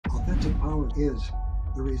authentic power is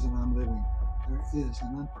the reason I'm living. There is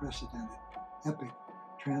an unprecedented, epic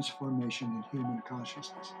transformation in human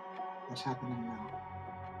consciousness that's happening now.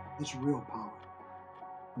 It's real power.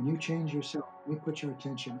 When you change yourself, you put your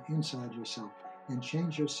attention inside yourself and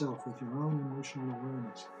change yourself with your own emotional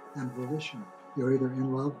awareness and volition. You're either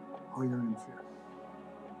in love or you're in fear.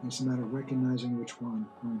 It's a matter of recognizing which one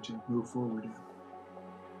you're going to move forward in.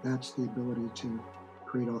 That's the ability to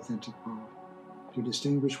create authentic power, to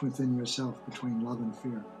distinguish within yourself between love and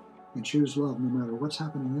fear, and choose love no matter what's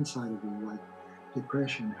happening inside of you, like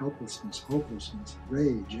depression, helplessness, hopelessness,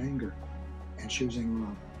 rage, anger, and choosing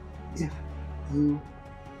love. If you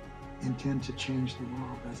intend to change the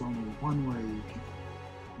world, there's only one way you can,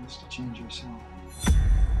 and it's to change yourself.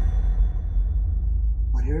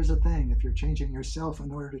 But here's the thing, if you're changing yourself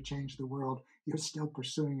in order to change the world, you're still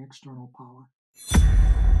pursuing external power.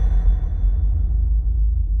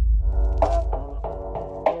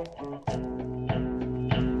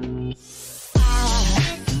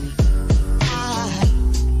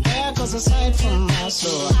 There goes a sight from my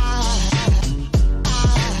soul.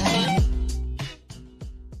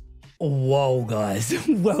 Whoa, guys.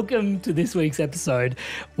 Welcome to this week's episode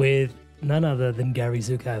with none other than Gary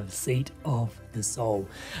Zukav, Seat of the Soul.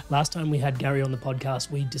 Last time we had Gary on the podcast,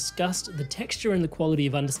 we discussed the texture and the quality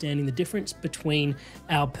of understanding the difference between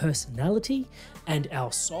our personality and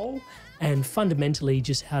our soul, and fundamentally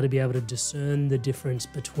just how to be able to discern the difference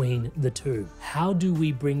between the two. How do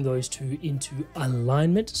we bring those two into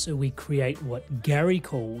alignment so we create what Gary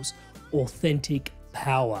calls authentic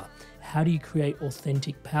power? How do you create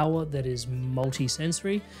authentic power that is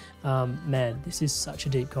multi-sensory? Man, this is such a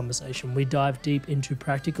deep conversation. We dive deep into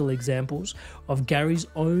practical examples of Gary's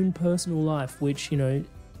own personal life, which,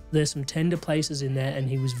 there's some tender places in there, and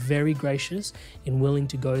he was very gracious in willing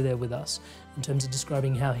to go there with us in terms of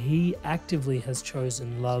describing how he actively has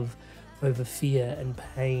chosen love over fear and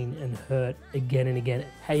pain and hurt again and again.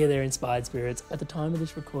 Hey there, inspired spirits. At the time of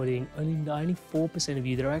this recording, only 94% of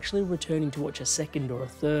you that are actually returning to watch a second or a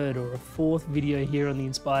third or a fourth video here on the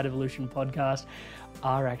Inspired Evolution podcast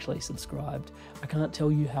are actually subscribed. I can't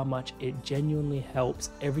tell you how much it genuinely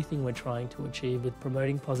helps everything we're trying to achieve with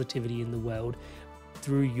promoting positivity in the world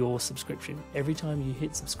through your subscription. Every time you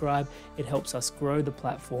hit subscribe, it helps us grow the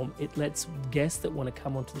platform. It lets guests that want to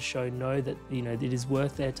come onto the show know that it is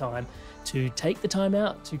worth their time to take the time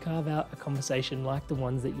out to carve out a conversation like the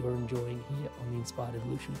ones that you're enjoying here on the Inspired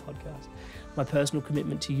Evolution podcast. My personal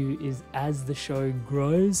commitment to you is, as the show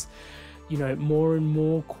grows, more and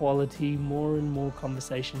more quality, more and more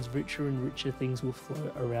conversations, richer and richer things will flow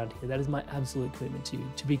around here. That is my absolute commitment to you.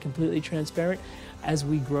 To be completely transparent, as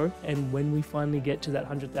we grow and when we finally get to that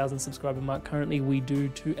 100,000 subscriber mark, currently we do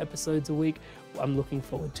 2 episodes a week. I'm looking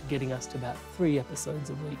forward to getting us to about 3 episodes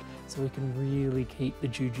a week so we can really keep the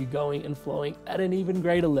juju going and flowing at an even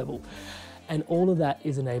greater level. And all of that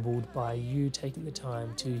is enabled by you taking the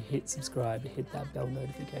time to hit subscribe, hit that bell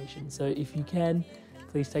notification. So if you can,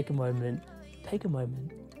 please take a moment, come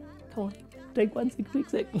on, take 1 quick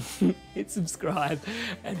sec, hit subscribe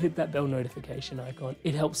and hit that bell notification icon.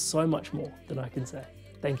 It helps so much more than I can say.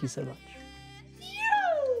 Thank you so much.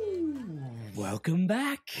 Welcome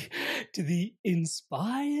back to the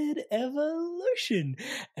Inspired Evolution.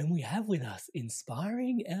 And we have with us,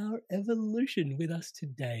 inspiring our evolution with us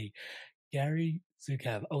today, Gary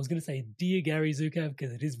Zukav. I was going to say dear Gary Zukav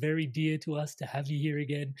because it is very dear to us to have you here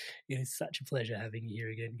again. It is such a pleasure having you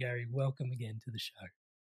here again. Gary, welcome again to the show.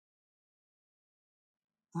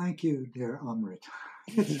 Thank you, dear Amrit.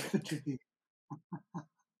 It's good to be.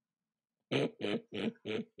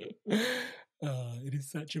 It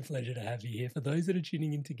is such a pleasure to have you here. For those that are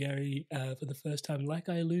tuning into Gary for the first time, like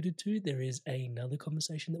I alluded to, there is another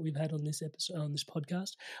conversation that we've had on this episode, on this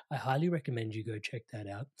podcast. I highly recommend you go check that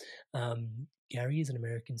out. Gary is an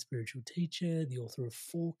American spiritual teacher, the author of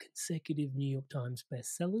 4 consecutive New York Times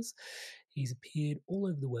bestsellers. He's appeared all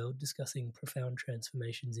over the world discussing profound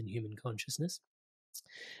transformations in human consciousness.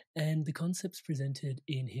 And the concepts presented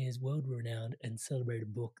in his world-renowned and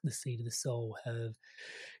celebrated book, The Seat of the Soul, have,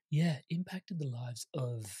 impacted the lives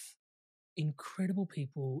of incredible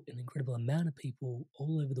people, an incredible amount of people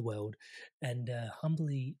all over the world. And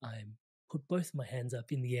humbly, I'm put both of my hands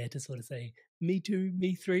up in the air to sort of say, me too,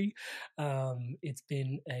 me three. It's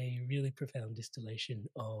been a really profound distillation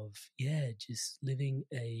of, just living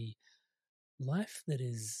a life that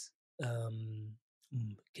is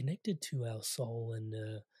connected to our soul and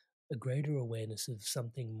a greater awareness of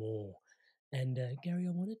something more. And Gary,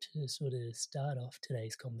 I wanted to sort of start off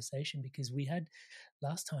today's conversation because we had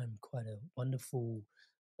last time quite a wonderful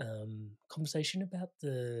conversation about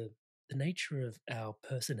the nature of our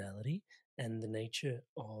personality and the nature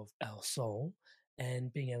of our soul,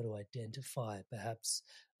 and being able to identify perhaps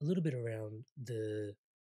a little bit around the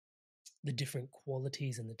different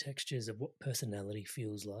qualities and the textures of what personality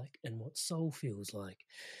feels like and what soul feels like.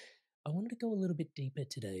 I wanted to go a little bit deeper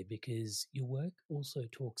today because your work also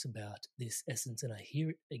talks about this essence, and I hear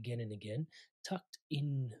it again and again, tucked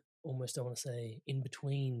in almost, I want to say, in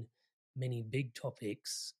between many big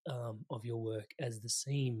topics of your work as the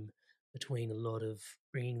seam between a lot of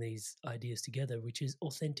bringing these ideas together, which is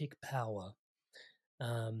authentic power.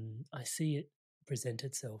 I see it present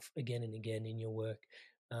itself again and again in your work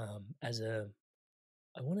as a,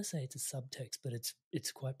 I want to say it's a subtext, but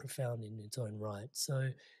it's quite profound in its own right. So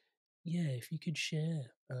yeah, if you could share,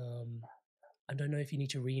 I don't know if you need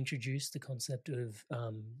to reintroduce the concept of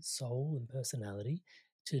soul and personality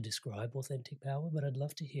to describe authentic power, but I'd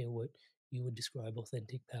love to hear what you would describe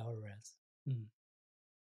authentic power as. Mm.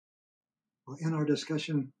 Well, in our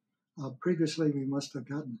discussion previously, we must have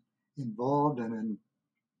gotten involved and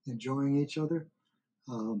enjoying each other.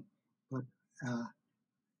 But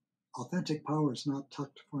authentic power is not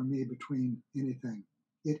tucked for me between anything.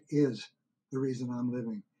 It is the reason I'm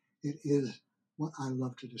living. It is what I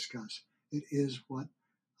love to discuss. It is what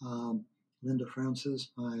Linda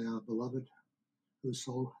Francis, my beloved, whose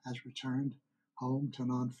soul has returned home to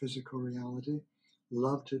non-physical reality,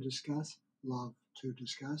 love to discuss, love to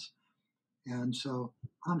discuss. And so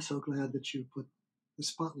I'm so glad that you put the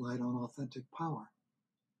spotlight on authentic power,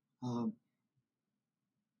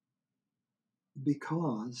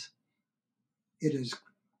 because it is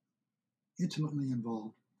intimately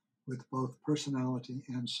involved with both personality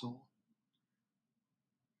and soul.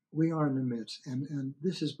 We are in the midst, and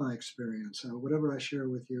this is my experience. Whatever I share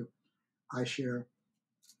with you, I share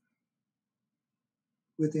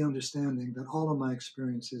with the understanding that all of my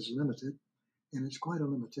experience is limited, and it's quite a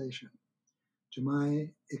limitation. To my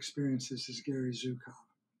experiences is Gary Zukav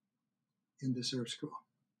in this Earth School.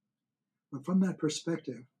 But from that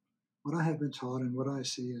perspective, what I have been taught and what I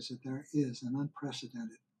see is that there is an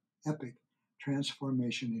unprecedented, epic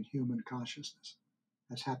transformation in human consciousness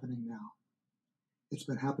that's happening now. It's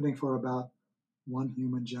been happening for about one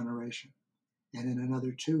human generation. And in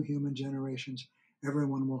another 2 human generations,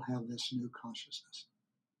 everyone will have this new consciousness.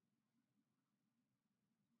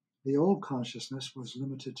 The old consciousness was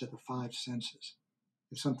limited to the 5 senses.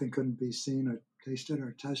 If something couldn't be seen or tasted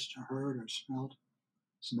or touched or heard or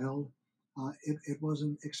smelled, it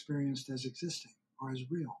wasn't experienced as existing or as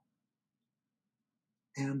real.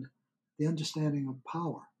 And the understanding of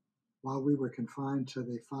power, while we were confined to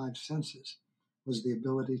the 5 senses, was the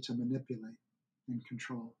ability to manipulate and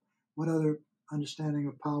control. What other understanding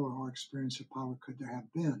of power or experience of power could there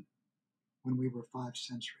have been when we were 5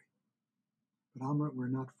 sensory? But Amrit, we're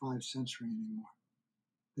not 5 sensory anymore.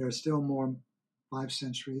 There are still more 5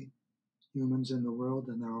 sensory humans in the world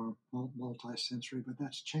than there are multi-sensory, but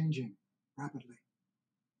that's changing rapidly.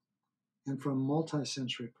 And from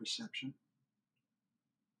multi-sensory perception,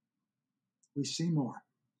 we see more.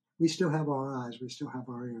 We still have our eyes, we still have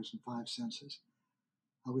our ears and 5 senses.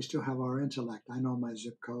 We still have our intellect. I know my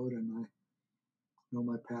zip code and I know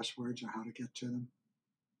my passwords or how to get to them.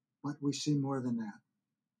 But we see more than that.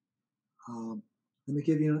 Let me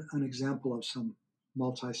give you an example of some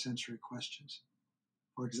multi-sensory questions.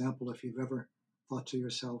 For example, if you've ever thought to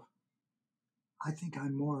yourself, I think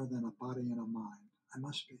I'm more than a body and a mind. I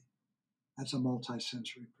must be. That's a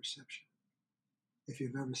multi-sensory perception. If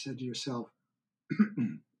you've ever said to yourself,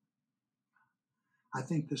 I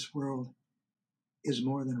think this world is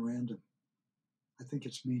more than random. I think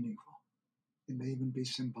it's meaningful. It may even be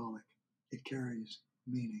symbolic. It carries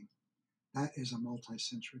meaning. That is a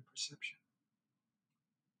multi-sensory perception.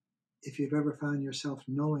 If you've ever found yourself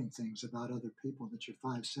knowing things about other people that your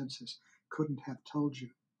 5 senses couldn't have told you,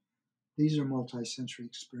 these are multi-sensory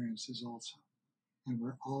experiences also. And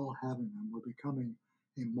we're all having them. We're becoming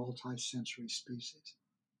a multi-sensory species.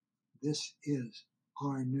 This is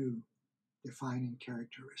our new defining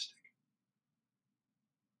characteristic.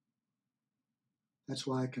 That's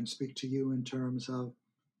why I can speak to you in terms of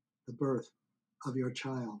the birth of your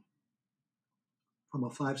child. From a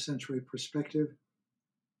 5 sensory perspective,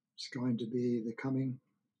 it's going to be the coming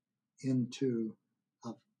into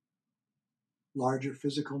a larger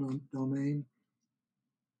physical domain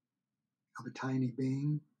of a tiny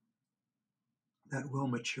being that will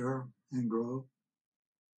mature and grow.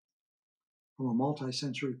 From a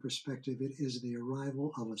multi-sensory perspective, it is the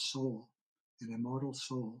arrival of a soul, an immortal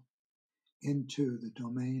soul, into the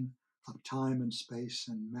domain of time and space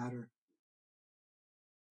and matter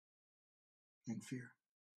and fear.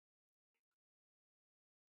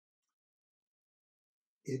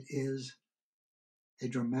 It is a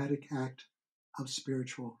dramatic act of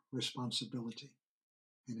spiritual responsibility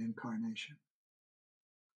and incarnation.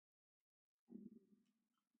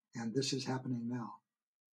 And this is happening now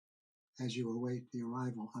as you await the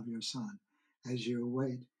arrival of your son, as you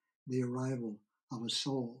await the arrival of a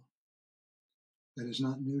soul that is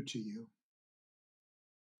not new to you,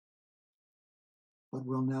 but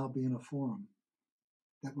will now be in a form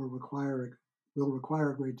that will require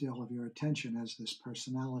a great deal of your attention as this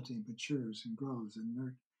personality matures and grows and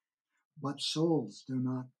nurtures. But souls do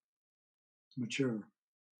not mature.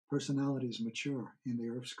 Personalities mature in the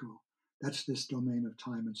earth school. That's this domain of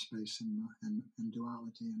time and space and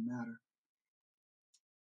duality and matter.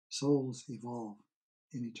 Souls evolve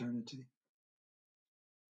in eternity.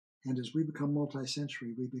 And as we become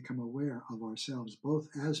multisensory, we become aware of ourselves, both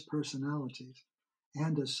as personalities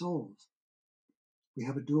and as souls. We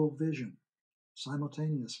have a dual vision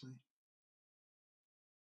simultaneously.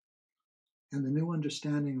 And the new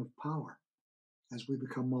understanding of power, as we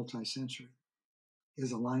become multisensory,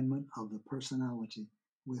 is alignment of the personality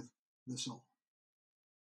with the soul.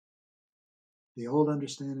 The old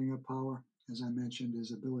understanding of power, as I mentioned,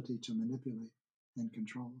 is ability to manipulate and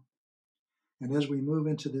control. And as we move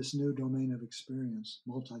into this new domain of experience,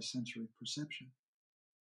 multisensory perception,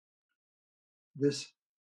 this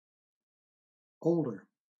older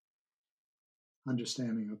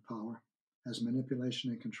understanding of power as manipulation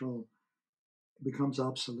and control becomes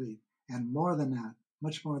obsolete. And more than that,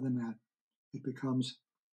 much more than that, it becomes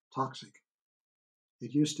toxic.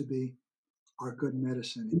 It used to be our good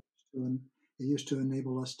medicine. It used to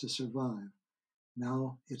enable us to survive.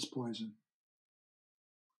 Now it's poison.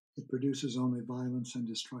 It produces only violence and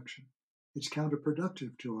destruction. It's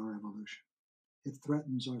counterproductive to our evolution. It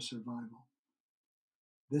threatens our survival.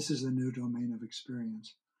 This is a new domain of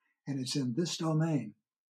experience. And it's in this domain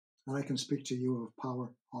that I can speak to you of power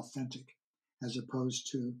authentic, as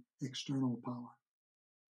opposed to external power.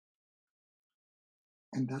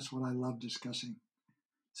 And that's what I love discussing.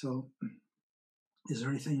 So, is there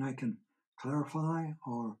anything I can clarify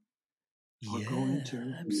or go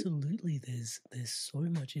into? Absolutely. There's so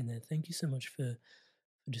much in there. Thank you so much for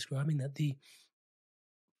describing that. The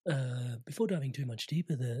before diving too much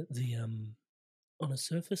deeper, the on a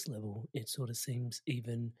surface level, it sort of seems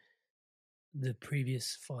even the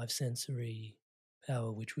previous five sensory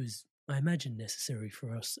power, which was, I imagine, necessary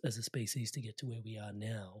for us as a species to get to where we are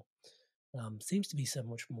now, seems to be so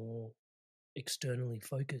much more externally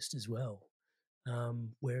focused as well.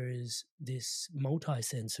 Whereas this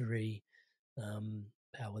multi-sensory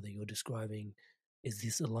power that you're describing is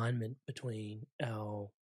this alignment between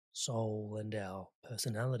our soul and our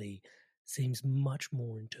personality seems much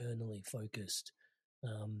more internally focused.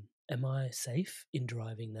 Am I safe in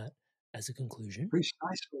deriving that as a conclusion?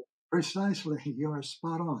 Precisely. You are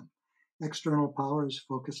spot on. External power is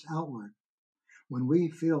focused outward. When we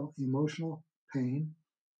feel emotional pain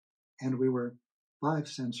and we were five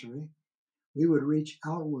sensory, we would reach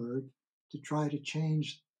outward to try to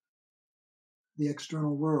change the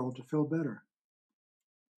external world to feel better.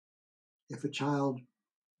 If a child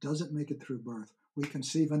doesn't make it through birth, we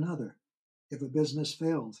conceive another. If a business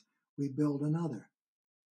fails, we build another.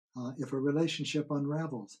 If a relationship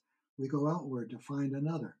unravels, we go outward to find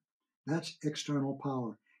another. That's external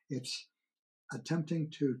power. It's attempting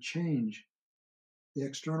to change the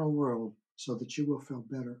external world so that you will feel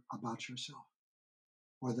better about yourself,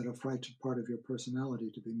 or that a frightened part of your personality,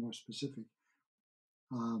 to be more specific,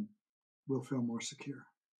 will feel more secure.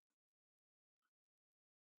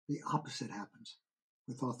 The opposite happens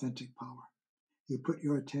with authentic power. You put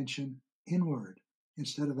your attention inward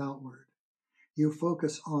instead of outward. You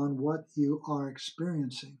focus on what you are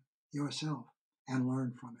experiencing yourself and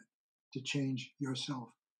learn from it to change yourself,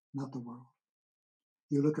 not the world.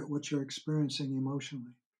 You look at what you're experiencing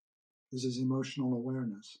emotionally. This is emotional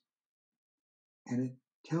awareness. And it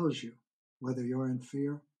tells you whether you're in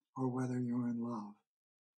fear or whether you're in love.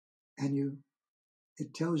 And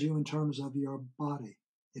it tells you in terms of your body.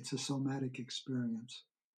 It's a somatic experience.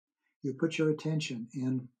 You put your attention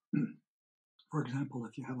in, for example,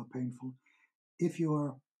 if you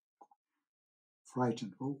are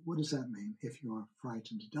frightened. Well, what does that mean, if you are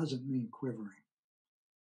frightened? It doesn't mean quivering.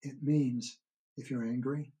 It means if you're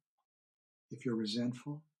angry, if you're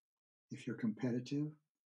resentful, if you're competitive,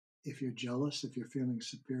 if you're jealous, if you're feeling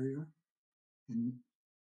superior and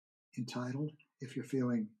entitled, if you're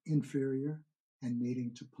feeling inferior and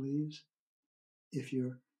needing to please, if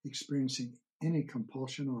you're experiencing any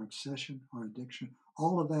compulsion or obsession or addiction,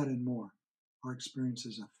 all of that and more are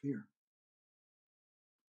experiences of fear.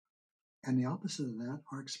 And the opposite of that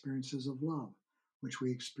are experiences of love, which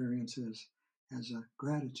we experience as a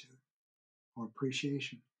gratitude or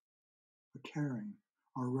appreciation. or caring,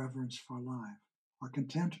 or reverence for life, or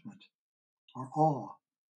contentment, or awe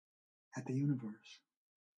at the universe.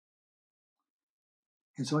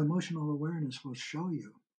 And so emotional awareness will show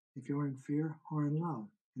you if you're in fear or in love.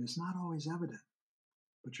 And it's not always evident,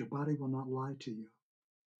 but your body will not lie to you.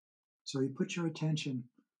 So you put your attention,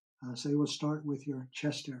 say we'll start with your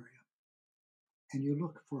chest area, and you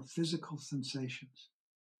look for physical sensations,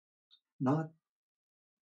 not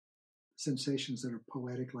sensations that are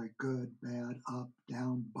poetic like good, bad, up,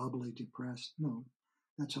 down, bubbly, depressed. No,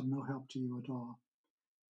 that's of no help to you at all.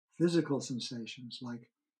 Physical sensations like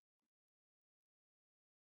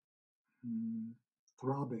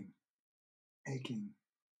throbbing, aching,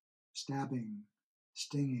 stabbing,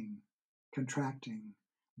 stinging, contracting,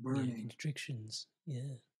 burning, constrictions,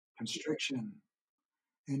 constriction.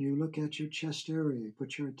 And you look at your chest area, you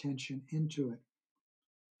put your attention into it,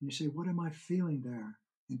 and you say, what am I feeling there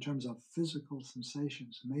in terms of physical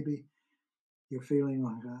sensations? Maybe you're feeling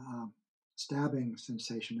like a stabbing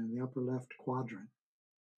sensation in the upper left quadrant,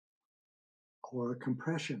 or a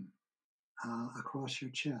compression across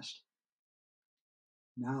your chest.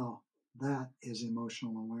 Now, that is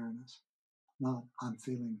emotional awareness. Not, I'm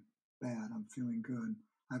feeling bad, I'm feeling good,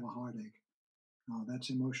 I have a heartache. No, that's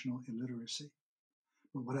emotional illiteracy.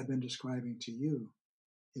 But what I've been describing to you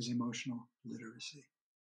is emotional literacy.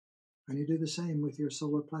 And you do the same with your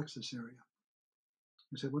solar plexus area.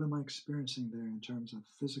 You say, what am I experiencing there in terms of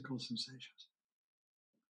physical sensations?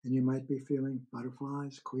 And you might be feeling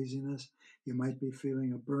butterflies, queasiness. You might be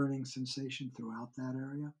feeling a burning sensation throughout that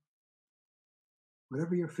area.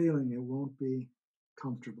 Whatever you're feeling, it won't be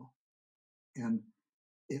comfortable. And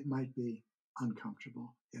it might be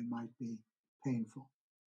uncomfortable. It might be painful.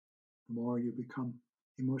 The more you become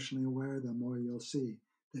emotionally aware, the more you'll see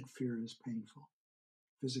that fear is painful,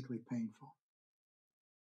 physically painful.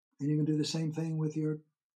 And you can do the same thing with your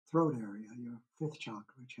throat area, your fifth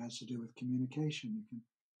chakra, which has to do with communication.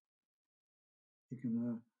 You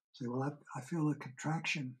can say, well, I feel a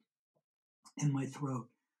contraction in my throat.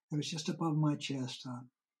 It was just above my chest.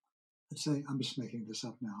 Let's say, I'm just making this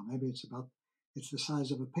up now. Maybe it's the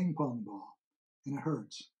size of a ping pong ball, and it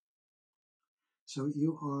hurts. So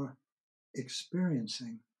you are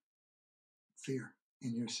experiencing fear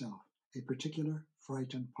in yourself, a particular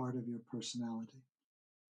frightened part of your personality.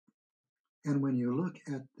 And when you look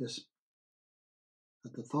at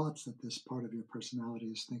the thoughts that this part of your personality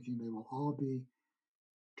is thinking, they will all be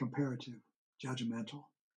comparative, judgmental.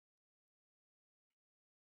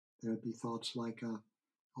 There would be thoughts like,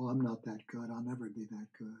 oh, I'm not that good, I'll never be that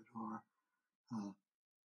good, or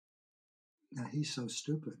now he's so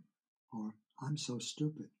stupid, or I'm so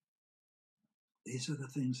stupid. These are the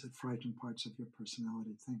things that frightened parts of your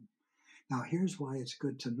personality think. Now, here's why it's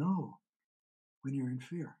good to know when you're in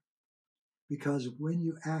fear. Because when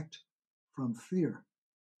you act from fear,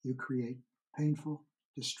 you create painful,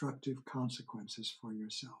 destructive consequences for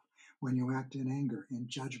yourself. When you act in anger, in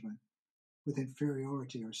judgment, with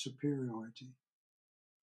inferiority or superiority,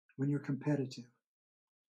 when you're competitive,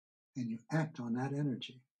 and you act on that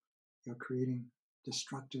energy, you're creating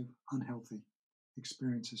destructive, unhealthy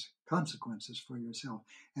experiences, consequences for yourself.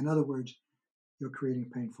 In other words, you're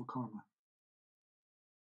creating painful karma.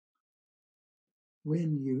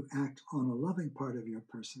 When you act on a loving part of your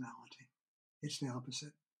personality, it's the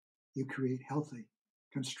opposite. You create healthy,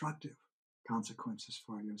 constructive consequences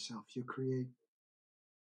for yourself. You create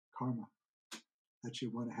karma that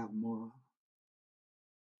you want to have more of.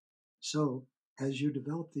 So, as you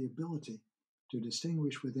develop the ability to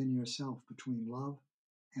distinguish within yourself between love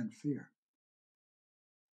and fear,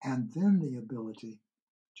 and then the ability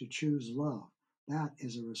to choose love, that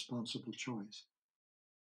is a responsible choice.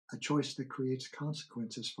 A choice that creates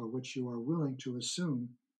consequences for which you are willing to assume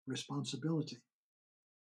responsibility.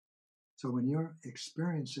 So when you're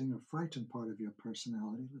experiencing a frightened part of your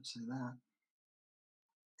personality, let's say that,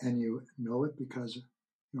 and you know it because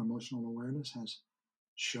your emotional awareness has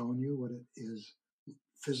shown you what it is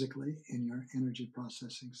physically in your energy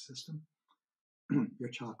processing system, your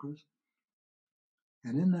chakras,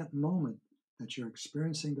 and in that moment that you're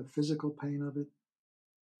experiencing the physical pain of it,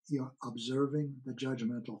 you're observing the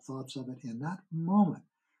judgmental thoughts of it. In that moment,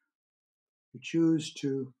 you choose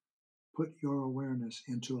to put your awareness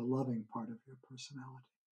into a loving part of your personality,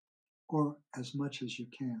 or as much as you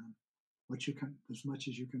can, as much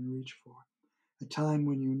as you can reach for. A time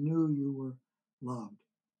when you knew you were loved,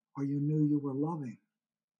 or you knew you were loving,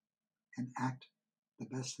 and act the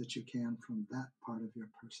best that you can from that part of your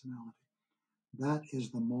personality. That is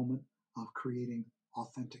the moment of creating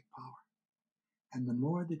authentic power. And the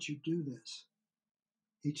more that you do this,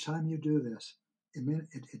 each time you do this,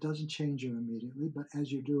 it doesn't change you immediately, but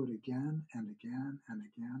as you do it again and again and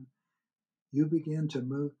again, you begin to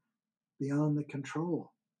move beyond the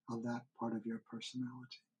control of that part of your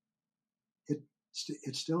personality.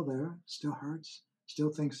 It's still there, still hurts,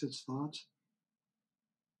 still thinks its thoughts,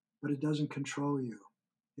 but it doesn't control you.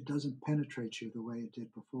 It doesn't penetrate you the way it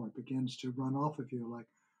did before. It begins to run off of you like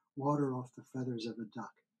water off the feathers of a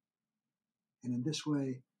duck. And in this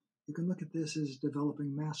way, you can look at this as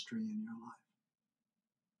developing mastery in your life,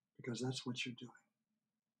 because that's what you're doing.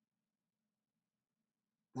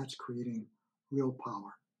 That's creating real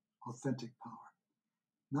power, authentic power.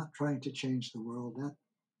 Not trying to change the world.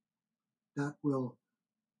 That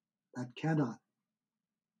cannot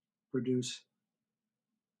produce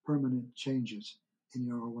permanent changes in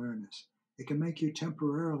your awareness. It can make you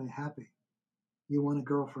temporarily happy. You want a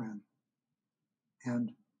girlfriend,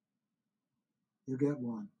 and you get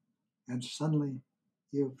one, and suddenly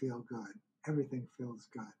you feel good. Everything feels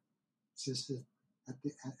good. It's just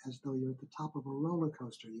as though you're at the top of a roller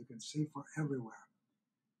coaster. You can see for everywhere.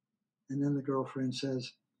 And then the girlfriend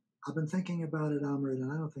says, I've been thinking about it, Amrit,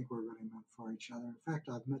 and I don't think we're really meant for each other. In fact,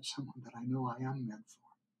 I've met someone that I know I am meant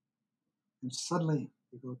for. And suddenly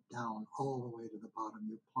you go down all the way to the bottom.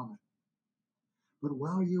 You plummet. But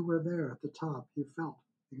while you were there at the top, you felt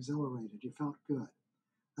exhilarated. You felt good.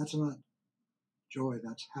 That's not joy.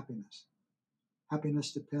 That's happiness.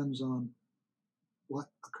 Happiness depends on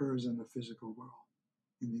what occurs in the physical world,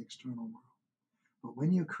 in the external world. But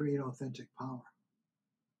when you create authentic power,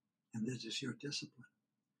 and this is your discipline,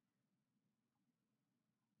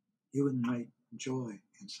 you ignite joy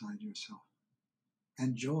inside yourself.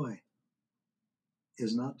 And joy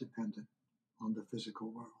is not dependent on the physical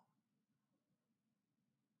world.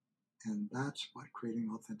 And that's what creating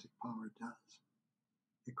authentic power does.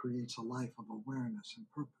 It creates a life of awareness and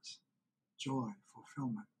purpose, joy,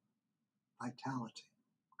 fulfillment, vitality,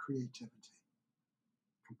 creativity,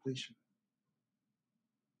 completion.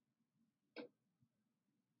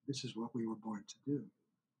 This is what we were born to do.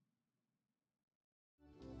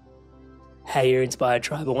 Hey, your Inspired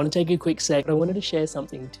Tribe. I want to take a quick sec. I wanted to share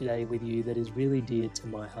something today with you that is really dear to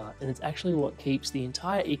my heart, and it's actually what keeps the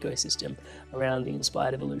entire ecosystem around the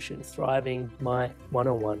Inspired Evolution thriving, my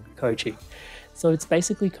one-on-one coaching. So it's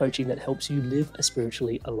basically coaching that helps you live a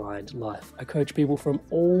spiritually aligned life. I coach people from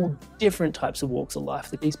all different types of walks of life.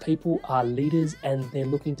 These people are leaders and they're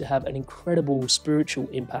looking to have an incredible spiritual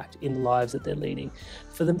impact in the lives that they're leading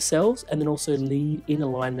for themselves, and then also lead in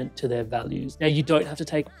alignment to their values. Now, you don't have to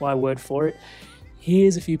take my word for it.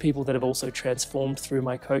 Here's a few people that have also transformed through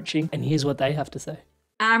my coaching, and here's what they have to say.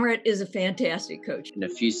 Amrit is a fantastic coach. In a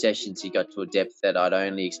few sessions, he got to a depth that I'd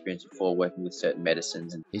only experienced before working with certain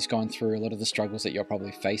medicines. And he's gone through a lot of the struggles that you're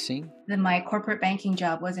probably facing. Then my corporate banking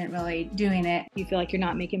job wasn't really doing it. You feel like you're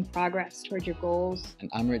not making progress towards your goals.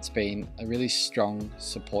 And Amrit's been a really strong,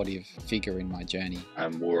 supportive figure in my journey.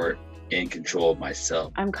 I'm more in control of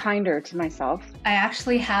myself. I'm kinder to myself. I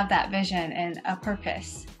actually have that vision and a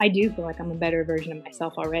purpose. I do feel like I'm a better version of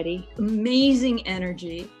myself already. Amazing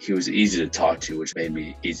energy. He was easy to talk to, which made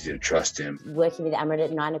me easy to trust him. Working with Amrit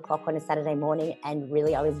at 9 o'clock on a Saturday morning, and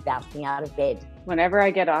really I was bouncing out of bed. Whenever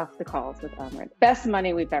I get off the calls with Amrit, best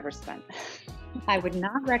money we've ever spent. I would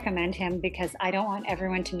not recommend him because I don't want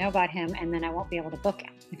everyone to know about him, and then I won't be able to book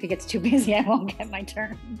him. If he gets too busy, I won't get my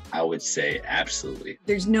turn. I would say absolutely.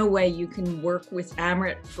 There's no way you can work with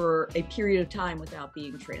Amrit for a period of time without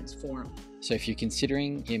being transformed. So if you're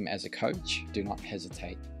considering him as a coach, do not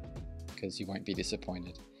hesitate, because you won't be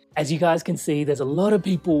disappointed. As you guys can see, there's a lot of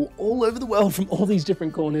people all over the world from all these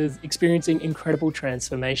different corners experiencing incredible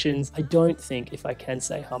transformations. I don't think, if I can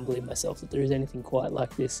say humbly myself, that there is anything quite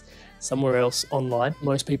like this somewhere else online.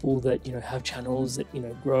 Most people that, have channels that,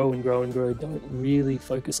 grow and grow and grow don't really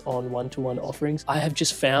focus on one-to-one offerings. I have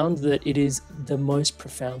just found that it is the most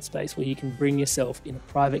profound space where you can bring yourself in a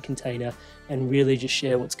private container and really just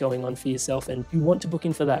share what's going on for yourself. And if you want to book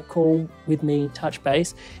in for that call with me, touch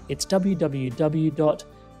base, it's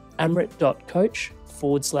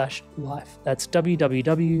www.amrit.coach/life. That's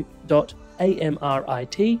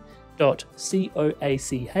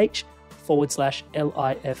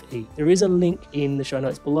www.amrit.coach/life. There is a link in the show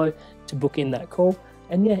notes below to book in that call.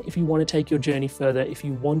 And yeah, if you want to take your journey further, if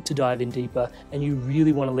you want to dive in deeper, and you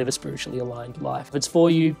really want to live a spiritually aligned life, if it's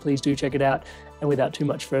for you, please do check it out. And without too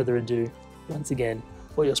much further ado, once again,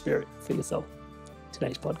 for your spirit, for yourself,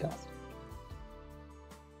 today's podcast.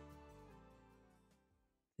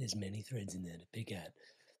 There's many threads in there to pick at.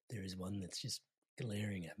 There is one that's just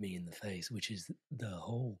glaring at me in the face, which is the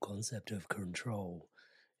whole concept of control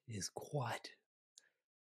is quite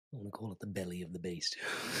I want to call it the belly of the beast,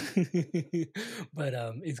 but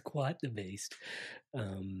it's quite the beast.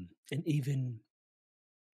 And even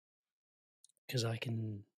because I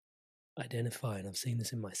can identify, and I've seen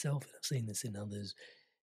this in myself and I've seen this in others,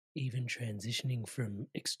 even transitioning from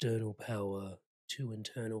external power to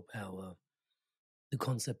internal power, the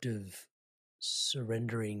concept of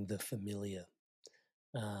surrendering the familiar.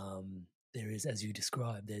 There is, as you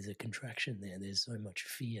described, there's a contraction there. There's so much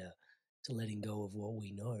fear to letting go of what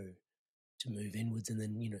we know, to move inwards. And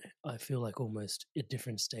then, I feel like almost at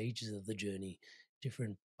different stages of the journey,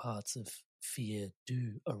 different parts of fear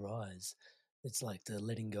do arise. It's like the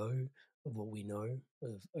letting go of what we know,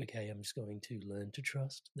 of, okay, I'm just going to learn to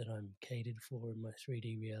trust that I'm catered for in my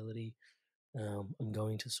 3D reality. I'm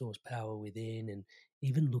going to source power within, and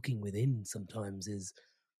even looking within sometimes is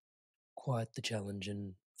quite the challenge,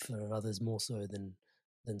 and for others more so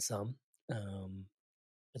than some.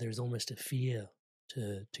 But there is almost a fear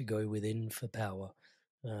to go within for power,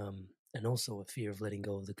 and also a fear of letting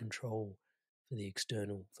go of the control for the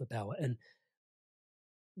external for power. And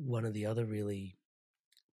one of the other really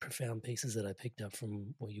profound pieces that I picked up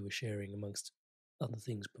from what you were sharing, amongst other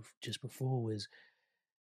things just before, was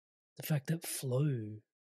the fact that flow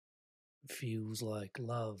feels like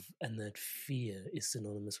love, and that fear is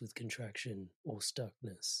synonymous with contraction or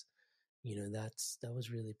stuckness. That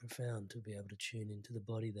was really profound, to be able to tune into the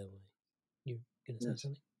body that way. You're going to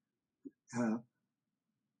say something?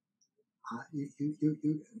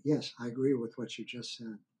 Yes, I agree with what you just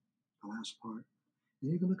said, the last part.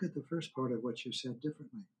 And you can look at the first part of what you said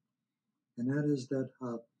differently. And that is that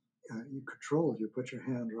you control, you put your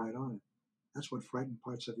hand right on it. That's what frightened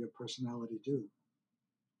parts of your personality do.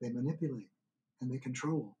 They manipulate and they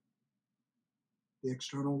control the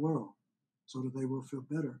external world so that they will feel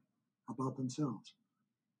better about themselves.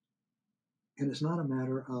 And it's not a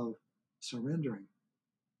matter of surrendering,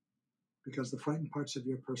 because the frightened parts of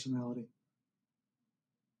your personality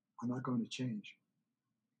are not going to change.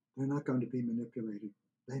 They're not going to be manipulated.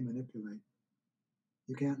 They manipulate.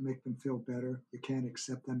 You can't make them feel better. You can't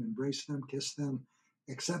accept them, embrace them, kiss them,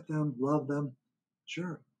 accept them, love them.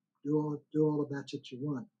 Sure, do all of that you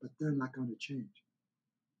want, but they're not going to change.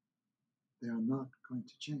 They are not going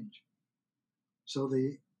to change. So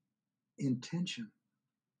the intention,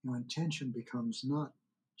 your intention becomes not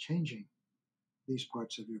changing these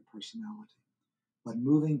parts of your personality, but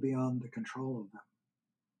moving beyond the control of them.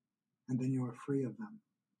 And then you are free of them.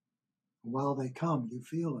 And while they come, you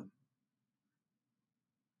feel them.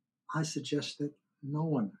 I suggest that no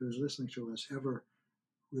one who's listening to us ever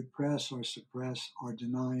repress or suppress or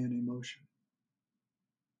deny an emotion,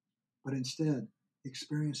 but instead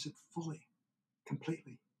experience it fully,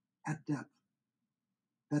 completely, at depth.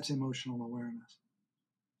 That's emotional awareness.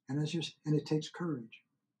 And it takes courage.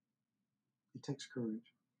 It takes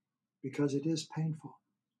courage, because it is painful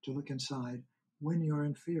to look inside when you're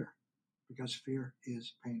in fear, because fear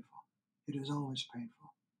is painful. It is always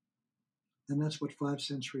painful. And that's what 5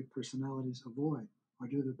 sensory personalities avoid or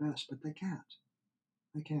do their best, but they can't.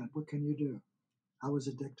 They can't. What can you do? I was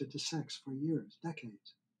addicted to sex for years,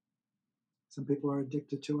 decades. Some people are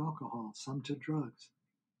addicted to alcohol, some to drugs.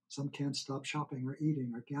 Some can't stop shopping or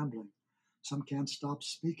eating or gambling. Some can't stop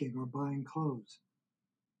speaking or buying clothes.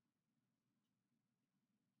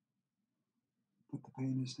 But the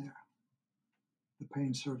pain is there. The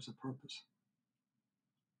pain serves a purpose.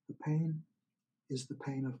 The pain is the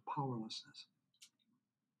pain of powerlessness.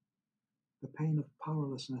 The pain of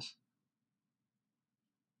powerlessness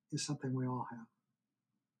is something we all have,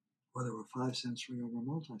 whether we're 5 sensory or we're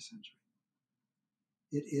multi-sensory.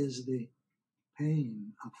 It is the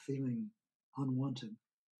pain of feeling unwanted,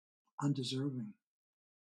 undeserving,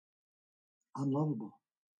 unlovable.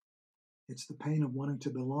 It's the pain of wanting to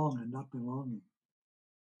belong and not belonging.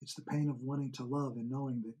 It's the pain of wanting to love and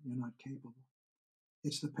knowing that you're not capable.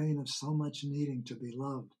 It's the pain of so much needing to be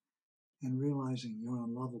loved and realizing you're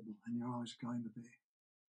unlovable and you're always going to be.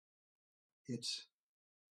 It's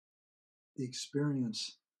the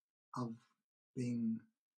experience of being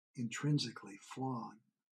intrinsically flawed,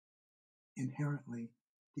 inherently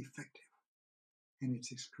defective, and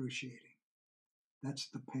it's excruciating. That's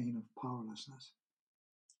the pain of powerlessness.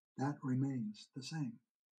 That remains the same.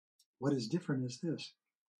 What is different is this.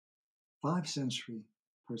 5 sensory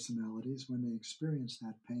personalities, when they experience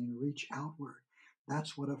that pain, reach outward.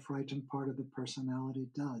 That's what a frightened part of the personality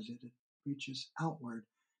does. It reaches outward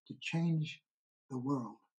to change the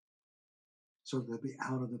world so that they'll be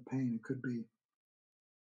out of the pain. It could be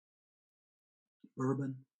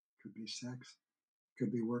bourbon, it could be sex, it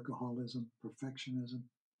could be workaholism, perfectionism,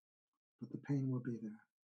 but the pain will be there.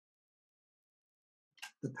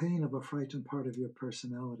 The pain of a frightened part of your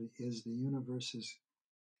personality is the universe's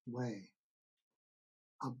way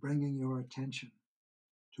of bringing your attention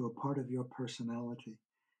to a part of your personality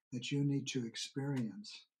that you need to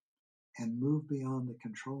experience and move beyond the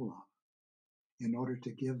control of in order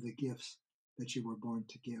to give the gifts that you were born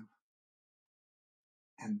to give.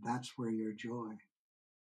 And that's where your joy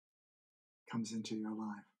comes into your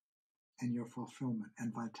life, and your fulfillment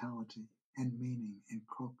and vitality and meaning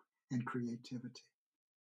and creativity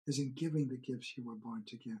is in giving the gifts you were born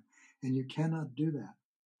to give. And you cannot do that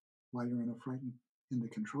while you're in the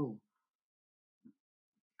control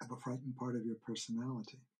of a frightened part of your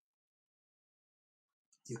personality.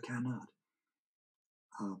 You cannot.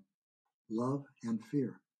 Love and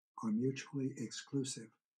fear are mutually exclusive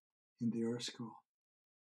in the Earth School.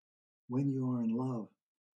 When you are in love,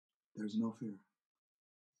 there's no fear.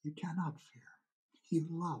 You cannot fear. You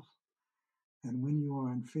love. And when you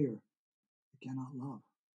are in fear, you cannot love.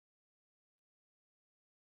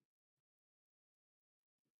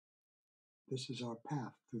 This is our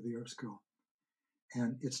path through the Earth School.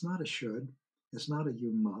 And it's not a should. It's not a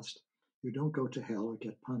you must. You don't go to hell or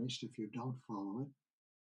get punished if you don't follow it.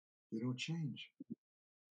 You don't change.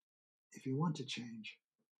 If you want to change,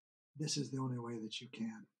 this is the only way that you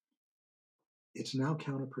can. It's now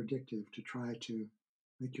counterproductive to try to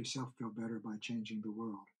make yourself feel better by changing the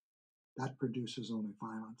world. That produces only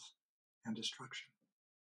violence and destruction.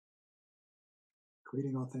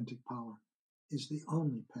 Creating authentic power is the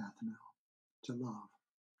only path now to love,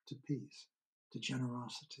 to peace, to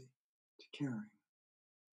generosity, to caring,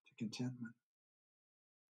 to contentment,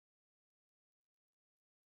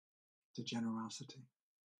 to generosity.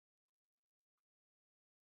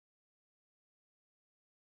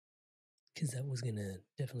 Because that was going to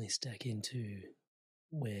definitely stack into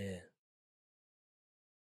where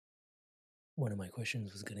one of my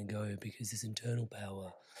questions was going to go, because this internal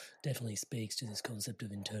power definitely speaks to this concept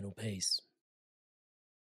of internal peace.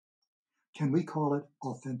 Can we call it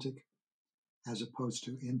authentic as opposed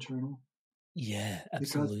to internal? Yeah,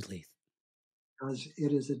 absolutely. Because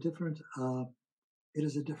it is a different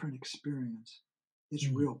experience. It's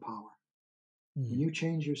real power. When you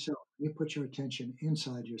change yourself, you put your attention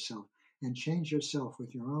inside yourself and change yourself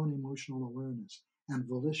with your own emotional awareness and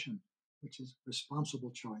volition, which is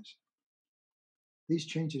responsible choice. These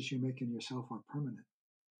changes you make in yourself are permanent.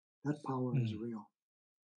 That power is real.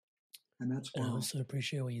 And that's why. And I also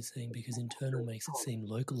appreciate what you're saying, because internal makes it seem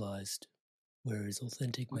localized, whereas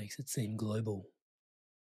authentic makes it seem global.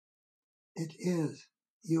 It is.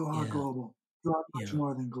 You are global. You are much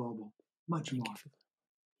more than global. Much more.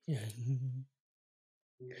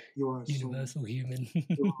 You are universal human.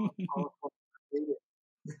 You are a powerful, creative,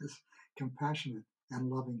 yes, compassionate,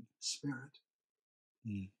 and loving spirit.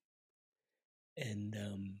 And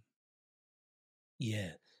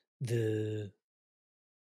there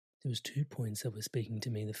was 2 points that were speaking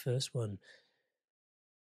to me. The first one,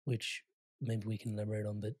 which maybe we can elaborate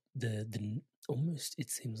on, but the almost,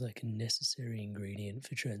 it seems like a necessary ingredient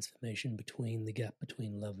for transformation between the gap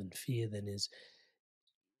between love and fear then is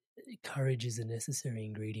courage is a necessary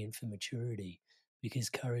ingredient for maturity, because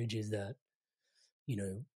courage is that,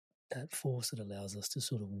 that force that allows us to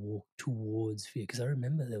sort of walk towards fear. Because I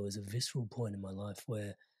remember there was a visceral point in my life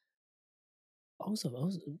where I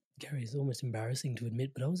was Gary, it's almost embarrassing to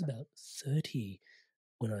admit, but I was about 30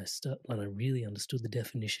 when I really understood the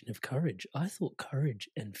definition of courage. I thought courage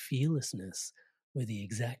and fearlessness were the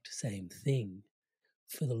exact same thing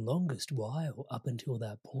for the longest while up until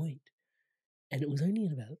that point. And it was only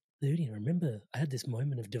at about 30. And I remember I had this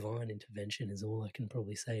moment of divine intervention, is all I can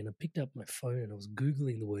probably say. And I picked up my phone and I was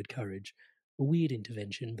Googling the word courage, a weird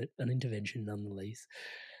intervention, but an intervention nonetheless.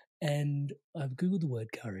 And I've Googled the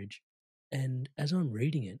word courage. And as I'm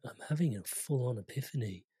reading it, I'm having a full-on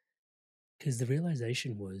epiphany, because the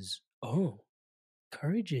realization was,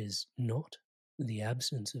 courage is not the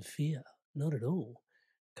absence of fear. Not at all.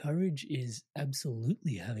 Courage is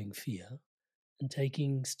absolutely having fear and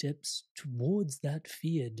taking steps towards that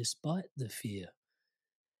fear despite the fear.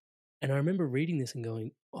 And I remember reading this and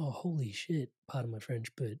going, oh, holy shit, pardon my French,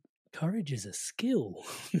 but courage is a skill.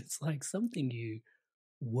 It's like something you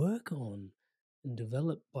work on and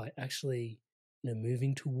develop by actually,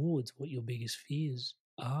 moving towards what your biggest fears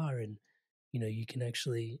are. And, you can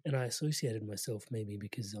actually, and I associated myself maybe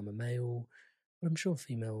because I'm a male, but I'm sure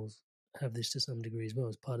females have this to some degree as well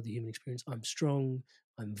as part of the human experience. I'm strong,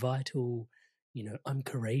 I'm vital, I'm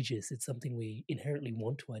courageous. It's something we inherently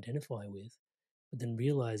want to identify with, but then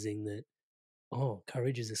realizing that,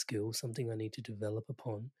 courage is a skill, something I need to develop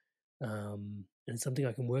upon. And it's something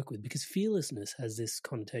I can work with, because fearlessness has this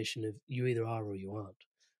connotation of you either are or you aren't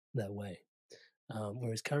that way.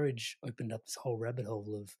 Whereas courage opened up this whole rabbit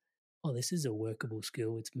hole of, oh, this is a workable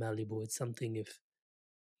skill. It's malleable. It's something if,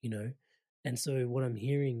 you know. And so what I'm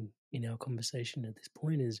hearing in our conversation at this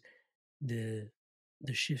point is the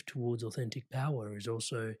shift towards authentic power is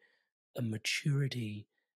also a maturity,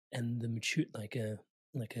 and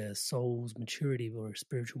like a soul's maturity or a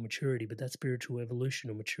spiritual maturity, but that spiritual evolution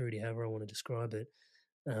or maturity, however I want to describe it,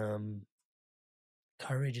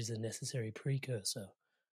 courage is a necessary precursor,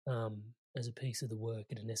 as a piece of the work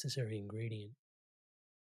and a necessary ingredient.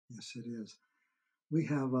 Yes, it is. We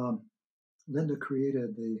have Linda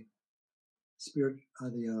created the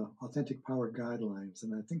authentic power guidelines,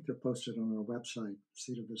 and I think they're posted on our website,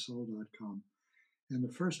 seatofthesoul.com. And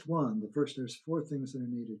there's 4 things that are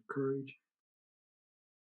needed: courage,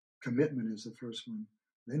 commitment is the first one.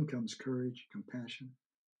 Then comes courage, compassion,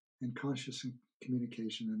 and conscious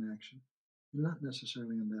communication and action. Not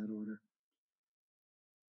necessarily in that order.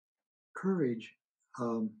 Courage,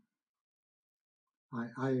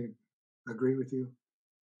 I agree with you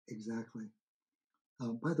exactly.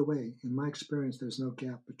 By the way, in my experience, there's no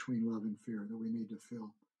gap between love and fear that we need to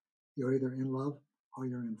fill. You're either in love or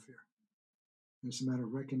you're in fear. It's a matter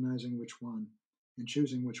of recognizing which one and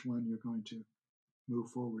choosing which one you're going to move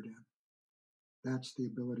forward in. That's the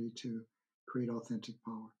ability to create authentic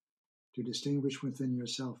power, to distinguish within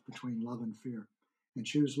yourself between love and fear, and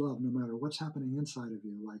choose love no matter what's happening inside of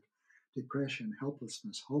you, like depression,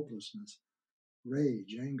 helplessness, hopelessness,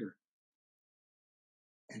 rage, anger,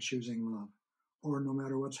 and choosing love. Or no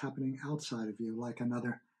matter what's happening outside of you, like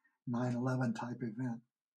another 9/11 type event,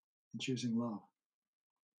 and choosing love.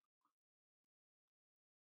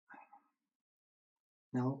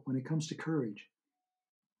 Now, when it comes to courage,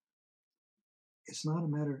 it's not a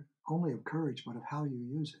matter only of courage, but of how you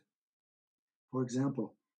use it. For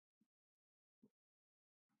example,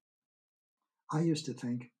 I used to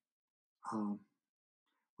think, well,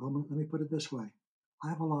 let me put it this way. I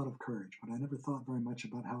have a lot of courage, but I never thought very much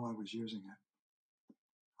about how I was using it.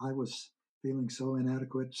 I was feeling so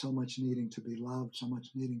inadequate, so much needing to be loved, so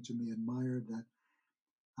much needing to be admired, that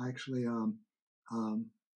I actually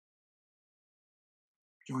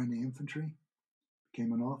joined the infantry,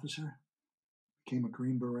 became an officer, became a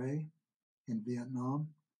Green Beret in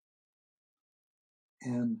Vietnam.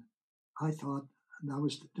 And I thought I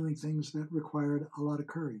was doing things that required a lot of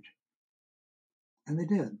courage. And they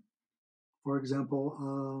did. For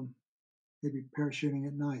example, maybe parachuting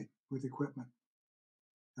at night with equipment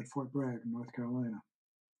at Fort Bragg, North Carolina,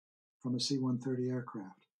 from a C-130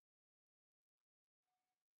 aircraft.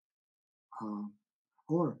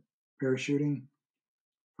 Or parachuting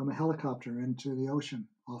from a helicopter into the ocean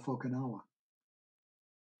off Okinawa.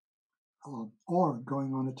 Or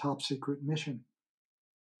going on a top secret mission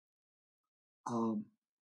from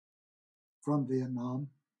Vietnam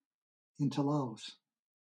into Laos.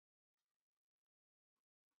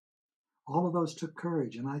 All of those took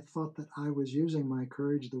courage, and I thought that I was using my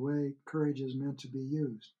courage the way courage is meant to be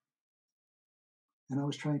used. And I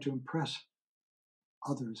was trying to impress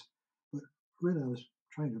others, but really I was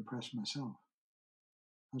trying to impress myself.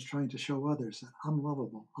 I was trying to show others that I'm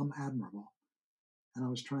lovable, I'm admirable, and I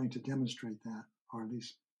was trying to demonstrate that, or at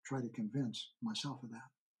least try to convince myself of that.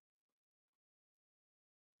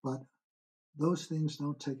 But those things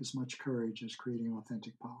don't take as much courage as creating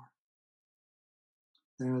authentic power.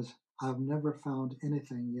 I've never found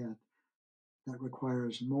anything yet that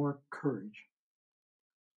requires more courage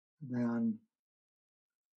than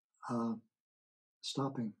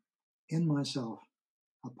stopping in myself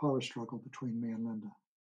a power struggle between me and Linda.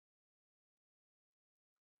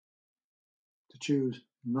 To choose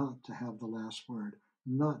not to have the last word,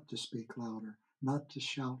 not to speak louder, not to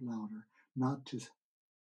shout louder, not to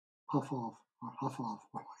puff off or huff off,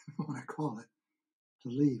 whatever you want to call it, to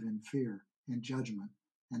leave in fear and judgment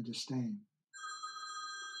and disdain.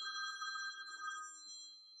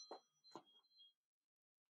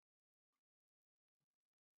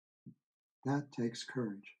 That takes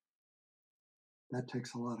courage. That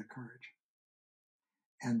takes a lot of courage.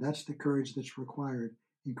 And that's the courage that's required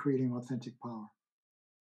in creating authentic power.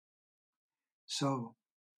 So,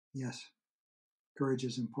 yes, courage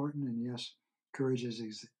is important, and yes, courage is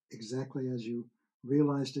exactly as you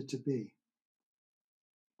realized it to be.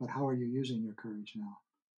 But how are you using your courage now?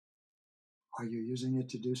 Are you using it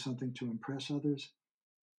to do something to impress others?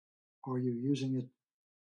 Or are you using it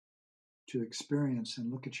to experience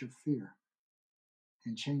and look at your fear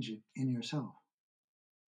and change it in yourself?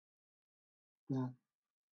 That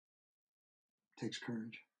takes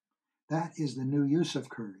courage. That is the new use of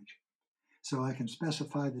courage. So I can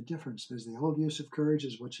specify the difference. There's the old use of courage,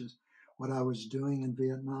 which is what I was doing in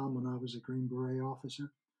Vietnam when I was a Green Beret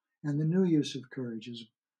officer. And the new use of courage is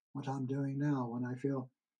what I'm doing now when I feel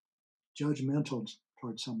judgmental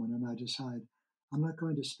towards someone and I decide, I'm not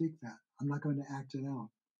going to speak that. I'm not going to act it out.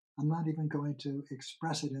 I'm not even going to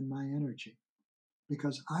express it in my energy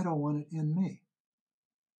because I don't want it in me.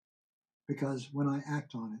 Because when I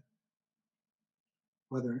act on it,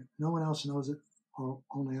 whether no one else knows it or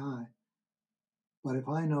only I, but if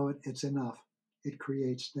I know it, it's enough. It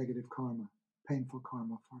creates negative karma, painful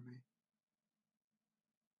karma for me.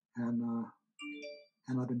 And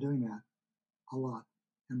I've been doing that a lot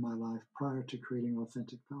in my life prior to creating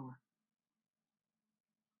authentic power.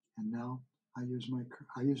 And now I use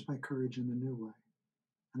my courage in a new way.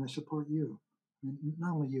 And I support you. I mean,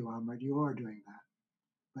 not only you, Amrit, you are doing that,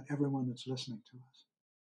 but everyone that's listening to us.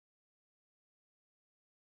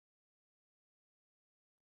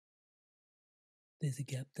 There's a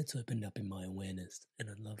gap that's opened up in my awareness, and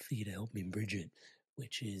I'd love for you to help me bridge it,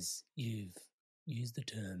 which is you've used the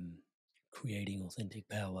term creating authentic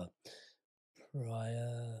power.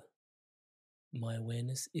 My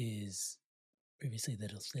awareness is previously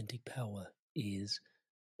that authentic power is,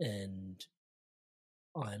 and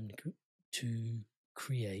I'm to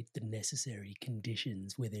create the necessary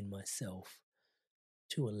conditions within myself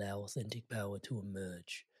to allow authentic power to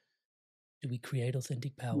emerge. Do we create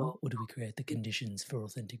authentic power, or do we create the conditions for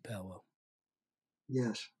authentic power?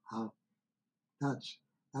 Yes,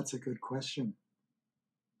 that's a good question.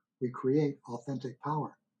 We create authentic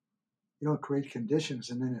power. You don't create conditions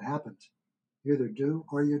and then it happens. You either do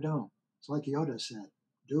or you don't. It's like Yoda said,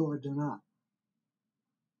 do or do not.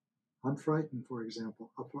 I'm frightened, for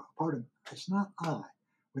example. Pardon, it's not I.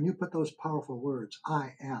 When you put those powerful words,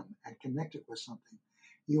 I am, and connect it with something,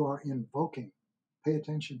 you are invoking. Pay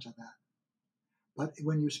attention to that. But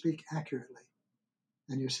when you speak accurately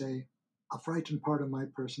and you say, a frightened part of my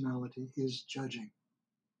personality is judging,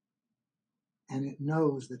 and it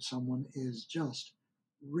knows that someone is just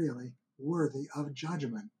really worthy of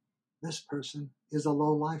judgment. This person is a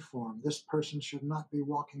low life form. This person should not be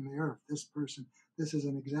walking the earth. This is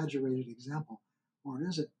an exaggerated example. Or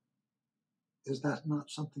is it? Is that not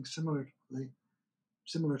something similar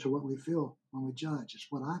to what we feel when we judge? It's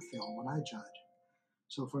what I feel when I judge.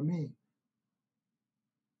 So for me,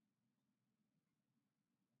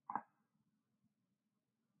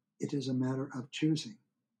 it is a matter of choosing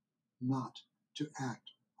not to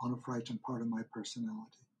act on a frightened part of my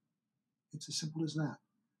personality. It's as simple as that.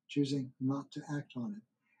 Choosing not to act on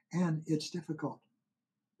it. And it's difficult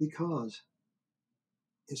because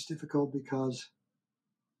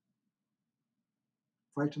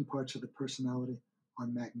frightened parts of the personality are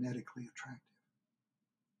magnetically attractive.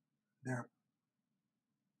 They're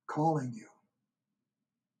calling you.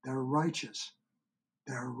 They're righteous.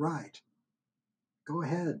 They're right. Go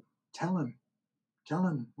ahead. Tell him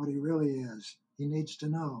what he really is. He needs to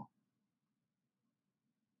know.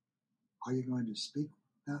 Are you going to speak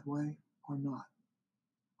that way or not?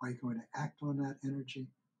 Are you going to act on that energy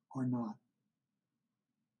or not?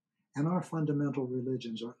 And our fundamental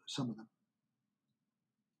religions are some of them.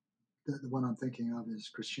 The one I'm thinking of is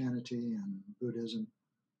Christianity and Buddhism,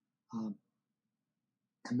 and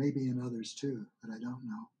maybe in others too that I don't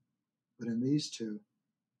know. But in these two,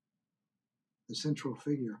 the central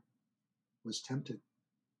figure was tempted.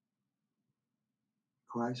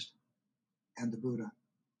 Christ and the Buddha.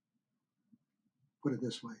 Put it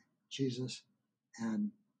this way, Jesus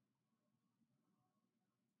and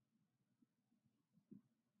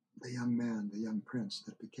the young man, the young prince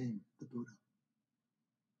that became the Buddha.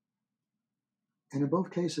 And in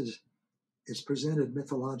both cases, it's presented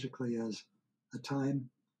mythologically as a time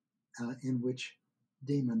in which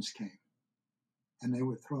demons came and they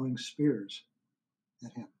were throwing spears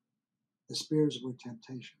at him. The spears were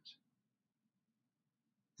temptations.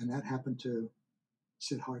 And that happened to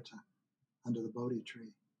Siddhartha under the Bodhi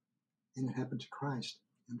tree. And it happened to Christ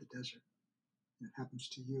in the desert. And it happens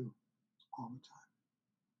to you all the time.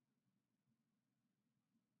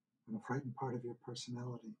 When a frightened part of your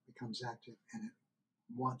personality becomes active and it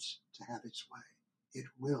wants to have its way, it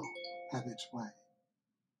will have its way.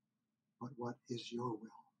 But what is your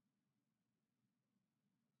will?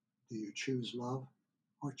 Do you choose love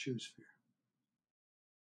or choose fear?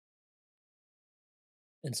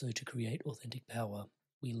 And so to create authentic power,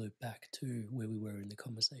 we loop back to where we were in the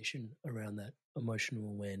conversation around that emotional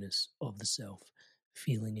awareness of the self,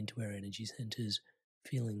 feeling into our energy centers,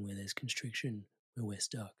 feeling where there's constriction, where we're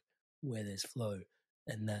stuck, where there's flow.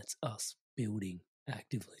 And that's us building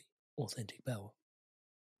actively authentic power.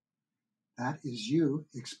 That is you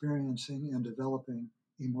experiencing and developing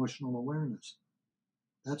emotional awareness.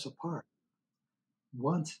 That's a part.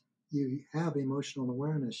 Once you have emotional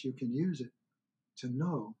awareness, you can use it to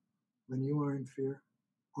know when you are in fear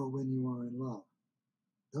or when you are in love.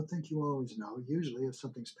 Don't think you always know. Usually, if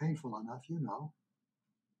something's painful enough, you know.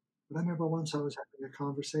 But I remember once I was having a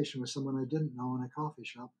conversation with someone I didn't know in a coffee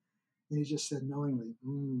shop, and he just said knowingly,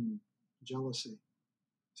 jealousy.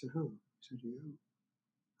 I said, who? He said, you.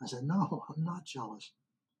 I said, no, I'm not jealous.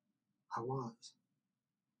 I was.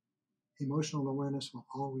 Emotional awareness will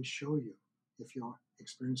always show you if you're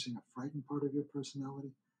experiencing a frightened part of your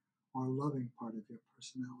personality or a loving part of your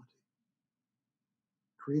personality.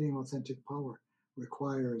 Creating authentic power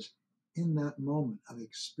requires, in that moment of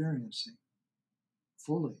experiencing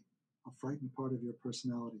fully a frightened part of your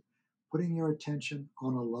personality, putting your attention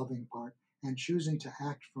on a loving part and choosing to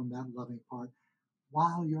act from that loving part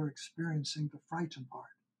while you're experiencing the frightened part.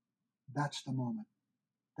 That's the moment.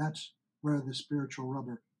 That's where the spiritual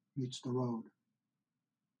rubber meets the road.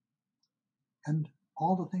 And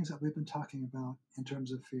all the things that we've been talking about in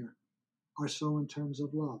terms of fear are so in terms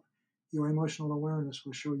of love. Your emotional awareness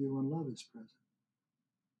will show you when love is present.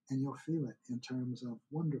 And you'll feel it in terms of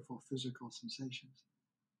wonderful physical sensations,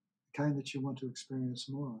 the kind that you want to experience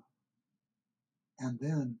more of. And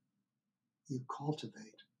then you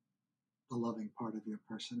cultivate the loving part of your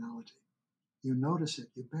personality. You notice it,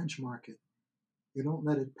 you benchmark it. You don't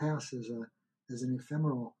let it pass as an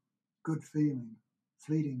ephemeral, good feeling,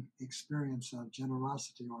 fleeting experience of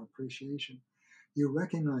generosity or appreciation. You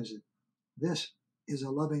recognize it. This is a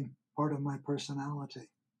loving part of my personality,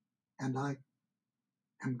 and I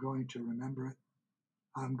am going to remember it.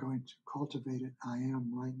 I'm going to cultivate it. I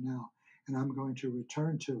am right now, and I'm going to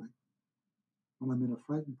return to it when I'm in a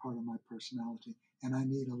frightened part of my personality, and I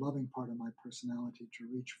need a loving part of my personality to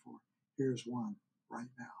reach for. Here's one right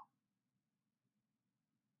now.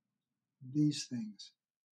 These things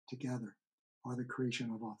together are the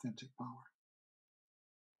creation of authentic power.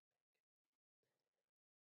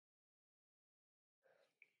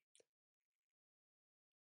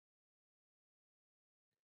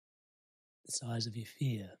 The size of your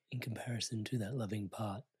fear in comparison to that loving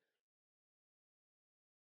part,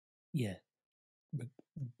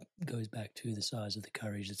 goes back to the size of the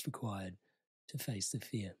courage that's required to face the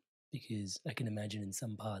fear. Because I can imagine in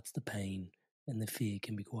some parts the pain and the fear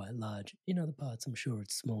can be quite large. In other parts, I'm sure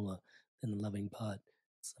it's smaller than the loving part.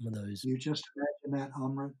 Some of those. You just imagine that,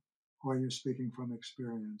 Amrit, or you're speaking from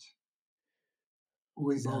experience?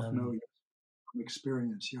 We both know from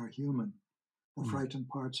experience. You're human. The frightened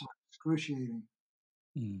parts are excruciating.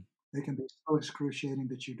 They can be so excruciating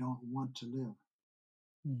that you don't want to live.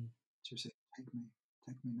 You say, take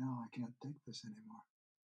me now. I can't take this anymore.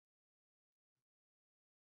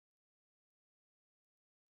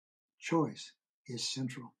 Choice is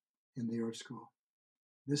central in the Earth School.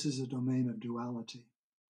 This is a domain of duality.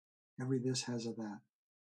 Every this has a that.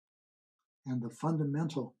 And the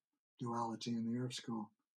fundamental duality in the Earth School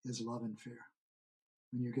is love and fear.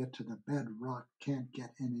 When you get to the bedrock, can't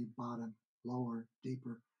get any bottom, lower,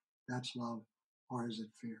 deeper, that's love, or is it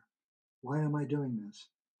fear? Why am I doing this?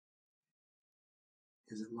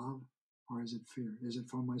 Is it love or is it fear? Is it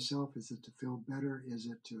for myself? Is it to feel better? Is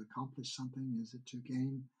it to accomplish something? Is it to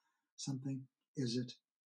gain something? Is it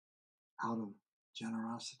out of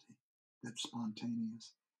generosity that's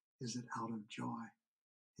spontaneous? Is it out of joy?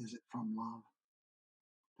 Is it from love?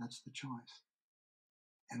 That's the choice.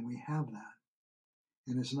 And we have that.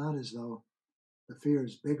 And it's not as though the fear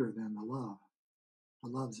is bigger than the love. The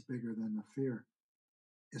love's bigger than the fear.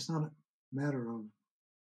 It's not a matter of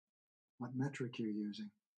what metric you're using.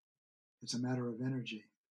 It's a matter of energy.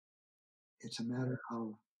 It's a matter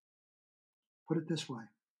of, put it this way,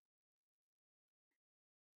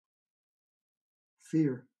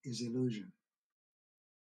 fear is illusion.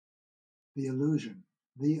 The illusion.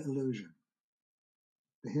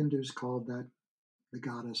 The Hindus called that the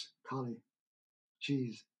goddess Kali.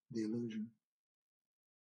 She's the illusion.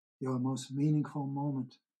 Your most meaningful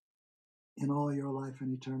moment in all your life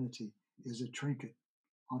and eternity is a trinket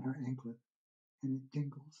on her anklet, and it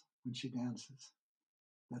tingles when she dances.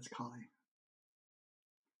 That's Kali.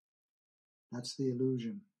 That's the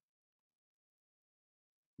illusion.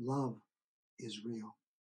 Love is real.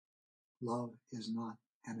 Love is not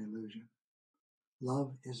an illusion.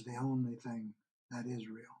 Love is the only thing that is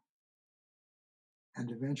real. And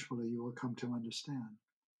eventually you will come to understand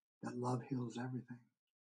that love heals everything,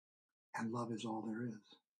 and love is all there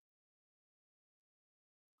is.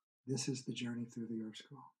 This is the journey through the Earth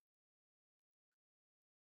School.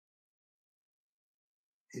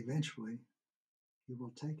 Eventually, you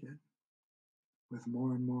will take it with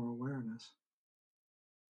more and more awareness.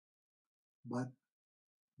 But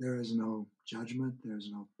there is no judgment, there's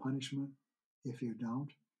no punishment if you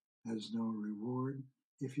don't, there's no reward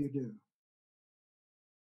if you do.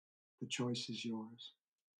 The choice is yours.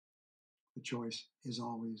 The choice is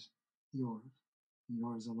always yours,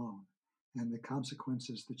 yours alone. And the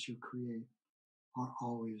consequences that you create are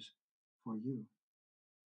always for you,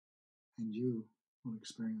 and you will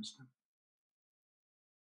experience them.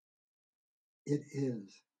 It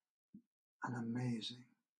is an amazing,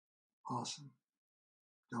 awesome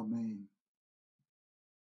domain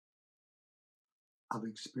of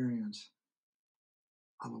experience,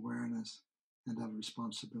 of awareness, and of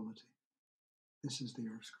responsibility. This is the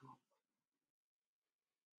Earth School.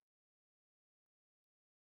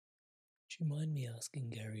 Do you mind me asking,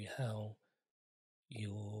 Gary, how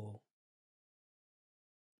your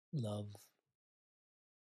love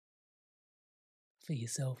for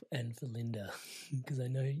yourself and for Linda, because I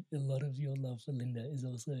know a lot of your love for Linda is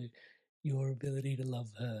also your ability to love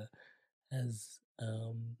her, has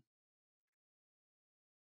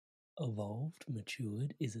evolved,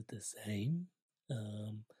 matured? Is it the same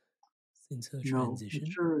since her No, transition?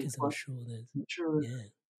 mature is Because I'm what sure there's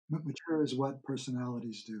mature is what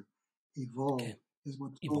personalities do. Evolve is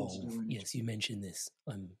what souls do. Evolve. Yes, you mentioned this.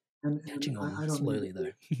 I'm And catching on I don't slowly,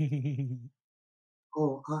 mean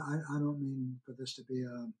though. I don't mean for this to be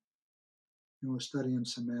a study in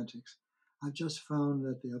semantics. I've just found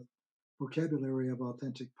that the vocabulary of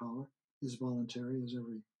authentic power is voluntary, as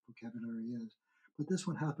every vocabulary is. But this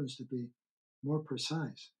one happens to be more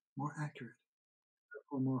precise, more accurate,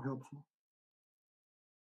 therefore more helpful.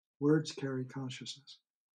 Words carry consciousness.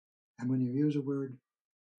 And when you use a word,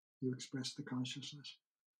 you express the consciousness.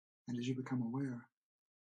 And as you become aware,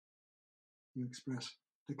 you express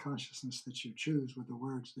the consciousness that you choose with the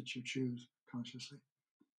words that you choose consciously.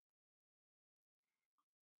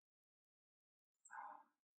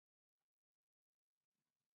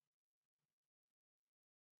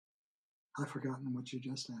 I've forgotten what you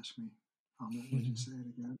just asked me. Would you say it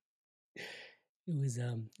again? It was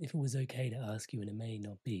if it was okay to ask you, and it may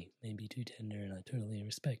not be, maybe too tender, and I totally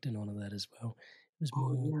respect and honor that as well. It was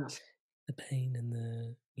more the pain and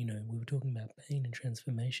the, we were talking about pain and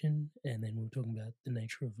transformation, and then we were talking about the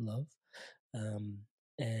nature of love,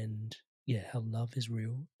 and yeah, how love is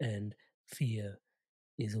real and fear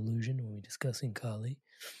is illusion when we're discussing Kali.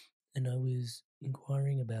 And I was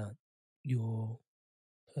inquiring about your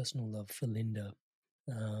personal love for Linda,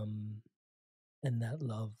 and that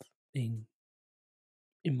love being,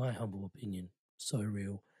 in my humble opinion, so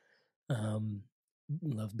real.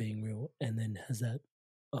 Love being real, and then has that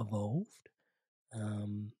evolved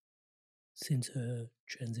since her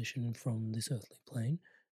transition from this earthly plane,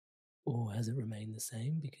 or has it remained the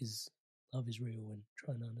same? Because love is real, and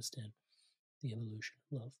trying to understand the evolution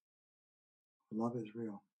of love. Love is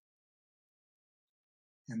real.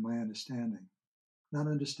 In my understanding, not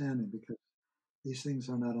understanding, because these things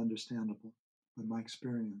are not understandable, but my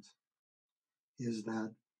experience is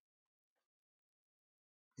that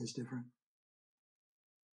is different.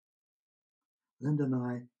 Linda and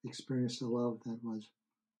I experienced a love that was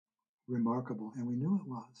remarkable, and we knew it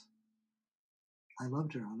was. I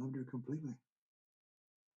loved her. I loved her completely.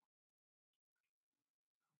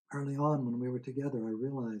 Early on, when we were together, I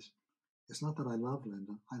realized it's not that I love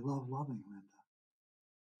Linda. I love loving Linda.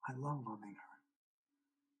 I love loving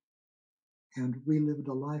her. And we lived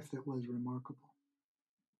a life that was remarkable.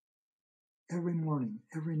 Every morning,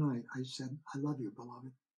 every night, I said, I love you,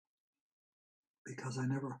 beloved, because I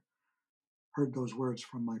never heard those words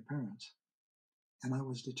from my parents. And I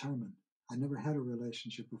was determined. I never had a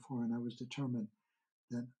relationship before, and I was determined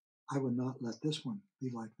that I would not let this one be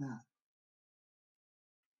like that.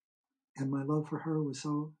 And my love for her was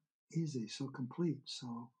so easy, so complete,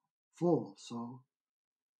 so full, so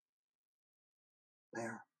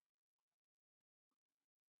there.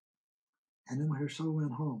 And then when her soul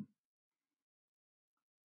went home,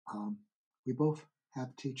 we both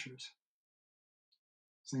have teachers,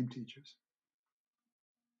 same teachers.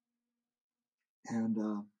 And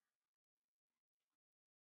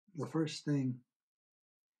the first thing,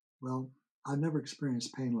 well, I've never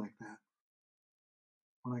experienced pain like that.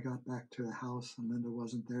 When I got back to the house and Linda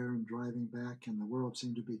wasn't there, and driving back, and the world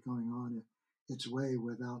seemed to be going on its way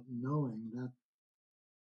without knowing that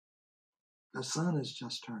the sun has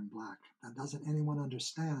just turned black. Now, doesn't anyone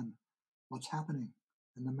understand what's happening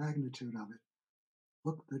and the magnitude of it?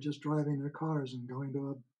 Look, they're just driving their cars and going to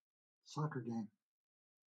a soccer game.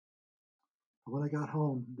 But when I got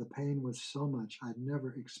home, the pain was so much. I'd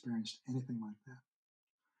never experienced anything like that.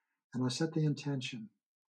 And I set the intention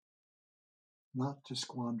not to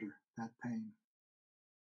squander that pain,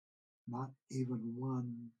 not even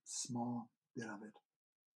one small bit of it.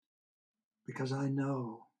 Because I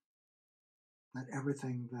know that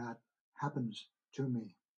everything that happens to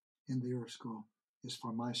me in the Earth School is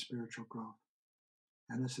for my spiritual growth.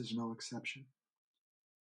 And this is no exception.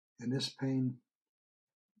 And this pain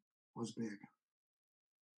was big.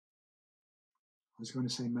 I was going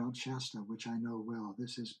to say Mount Shasta, which I know well.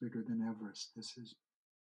 This is bigger than Everest. This is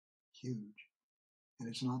huge. And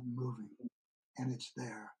it's not moving. And it's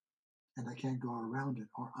there. And I can't go around it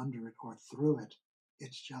or under it or through it.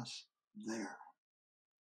 It's just there.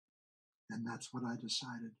 And that's what I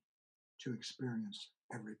decided to experience,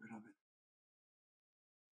 every bit of it.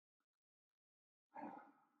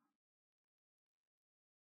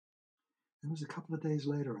 It was a couple of days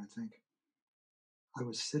later, I think. I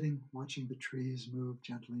was sitting watching the trees move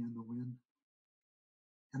gently in the wind.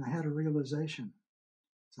 And I had a realization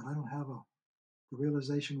that the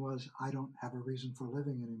realization was I don't have a reason for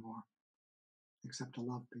living anymore except to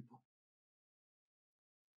love people.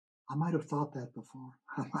 I might have thought that before.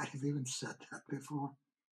 I might have even said that before.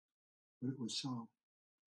 But it was so.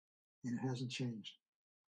 And it hasn't changed.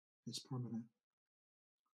 It's permanent.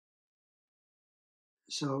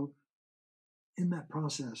 So in that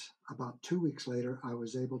process, about 2 weeks later, I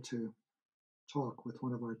was able to talk with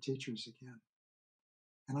one of our teachers again.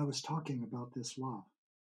 And I was talking about this love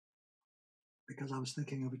because I was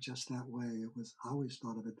thinking of it just that way. I always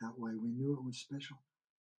thought of it that way. We knew it was special.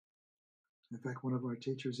 In fact, one of our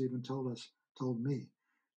teachers even told me,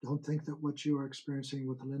 don't think that what you are experiencing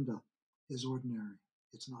with Linda is ordinary.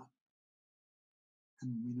 It's not.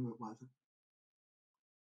 And we knew it wasn't.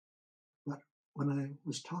 But when I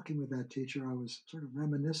was talking with that teacher, I was sort of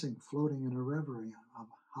reminiscing, floating in a reverie of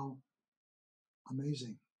how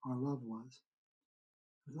amazing our love was.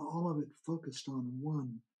 And all of it focused on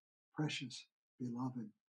one precious beloved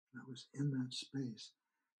that was in that space.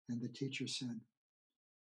 And the teacher said,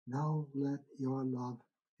 now let your love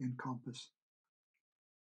encompass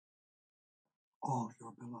all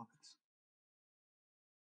your beloveds.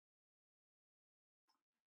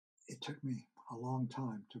 It took me a long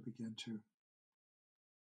time to begin to,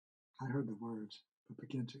 I heard the words, but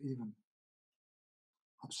begin to even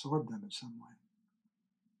absorb them in some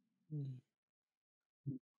way.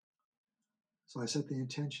 So I set the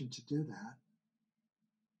intention to do that.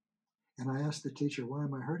 And I asked the teacher, why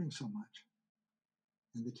am I hurting so much?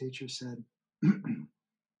 And the teacher said,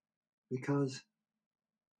 because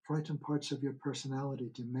frightened parts of your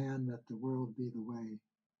personality demand that the world be the way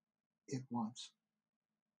it wants.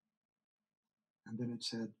 And then it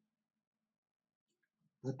said,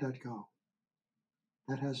 let that go.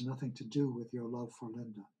 That has nothing to do with your love for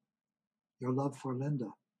Linda. Your love for Linda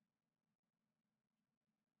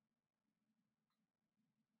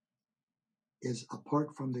is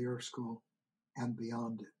apart from the Earth School and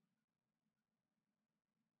beyond it.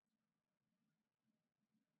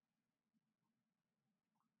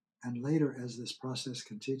 And later, as this process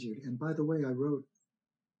continued, and by the way, I wrote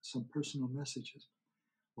some personal messages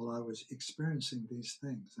while I was experiencing these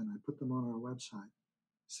things, and I put them on our website,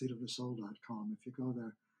 seatofthesoul.com. If you go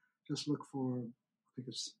there, just look for, I think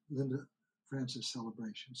it's Linda Francis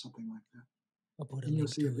Celebration, something like that. I'll put a and you'll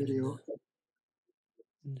link see to a video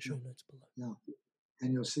in the show notes below. Yeah,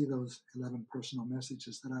 and you'll see those 11 personal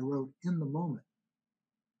messages that I wrote in the moment,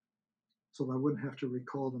 so that I wouldn't have to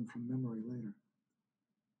recall them from memory later.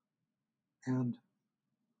 And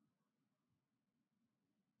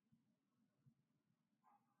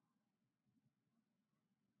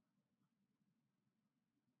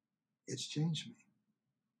it's changed me.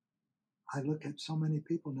 I look at so many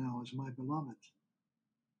people now as my beloveds.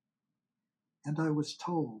 And I was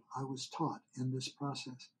taught in this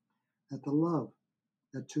process that the love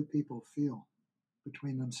that two people feel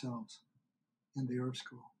between themselves in the Earth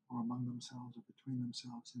School, or among themselves, or between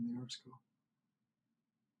themselves in the Earth School,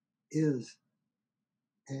 is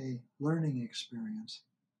a learning experience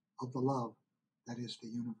of the love that is the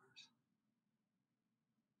universe.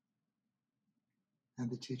 And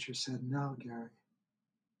the teacher said, now, Gary,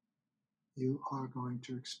 you are going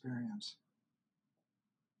to experience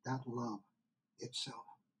that love itself.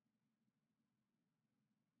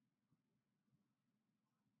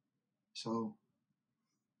 So,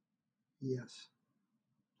 yes,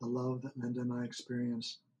 the love that Linda and I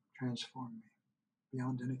experienced transformed me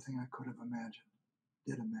beyond anything I could have imagined,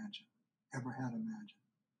 did imagine, ever had imagined.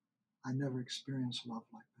 I never experienced love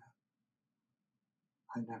like that.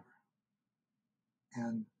 I never.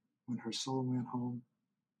 And when her soul went home,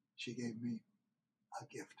 she gave me a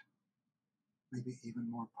gift, maybe even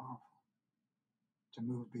more powerful, to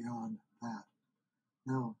move beyond that.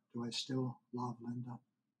 Now, do I still love Linda?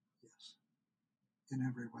 Yes. In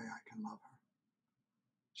every way I can love her.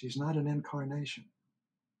 She's not an incarnation.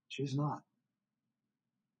 She's not.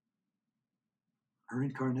 Her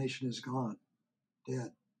incarnation is gone,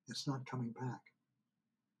 dead. It's not coming back.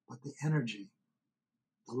 But the energy,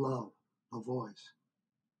 the love, the voice,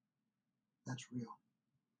 that's real.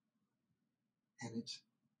 And it's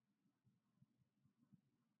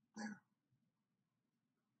there.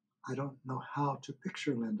 I don't know how to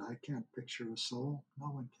picture Linda. I can't picture a soul. No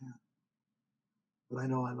one can. But I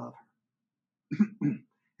know I love her.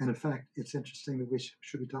 And in fact, it's interesting that we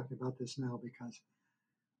should be talking about this now, because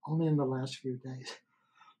only in the last few days,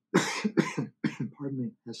 pardon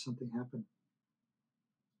me, has something happened.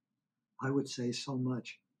 I would say so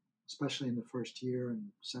much, especially in the first year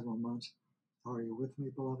and several months. Are you with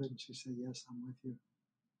me, beloved? And she said, yes, I'm with you.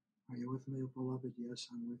 Are you with me, beloved? Yes,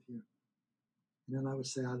 I'm with you. And then I would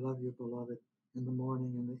say, I love you, beloved, in the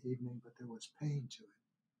morning and the evening, but there was pain to it.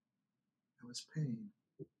 There was pain.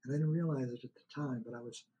 And I didn't realize it at the time, but I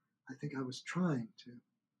think I was trying to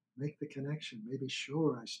make the connection. Maybe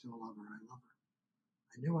sure I still love her. I love her.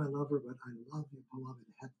 I knew I love her, but I love you, beloved.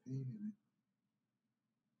 It had pain in it.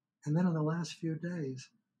 And then in the last few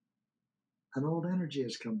days, an old energy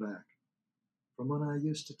has come back. From when I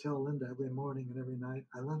used to tell Linda every morning and every night,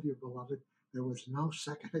 I love you, beloved. There was no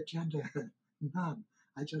second agenda in it. None.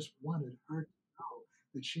 I just wanted her to know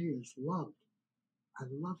that she is loved. I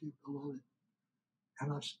love you, beloved.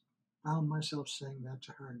 And I've found myself saying that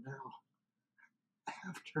to her now.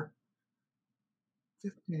 After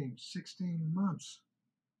 15, 16 months,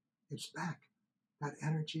 it's back. That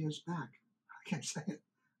energy is back. I can say it.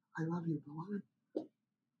 I love you, beloved.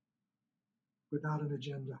 Without an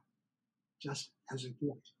agenda. Just as a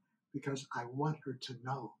gift. Because I want her to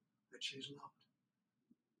know that she's loved.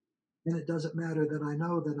 And it doesn't matter that I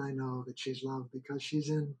know that she's loved, because she's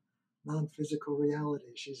in non-physical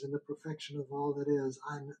reality. She's in the perfection of all that is.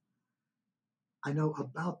 I know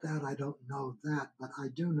about that. I don't know that, but I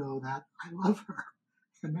do know that I love her.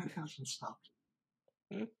 And that hasn't stopped.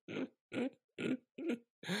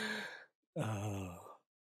 Oh,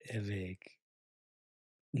 epic.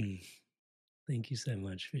 Thank you so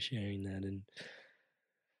much for sharing that. And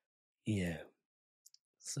yeah,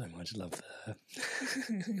 so much love for her.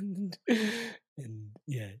 and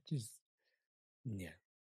yeah,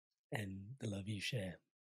 and the love you share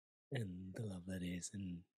and the love that is.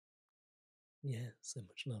 And yeah, so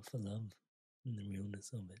much love for love and the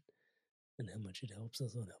realness of it and how much it helps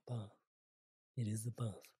us on our path. It is the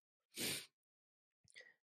path.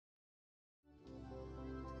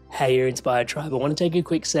 Hey, your Inspired Tribe. I want to take a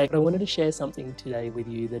quick sec. I wanted to share something today with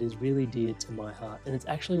you that is really dear to my heart, and it's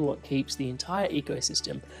actually what keeps the entire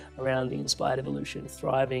ecosystem around the Inspired Evolution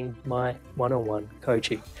thriving, my one-on-one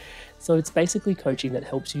coaching. So it's basically coaching that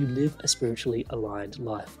helps you live a spiritually aligned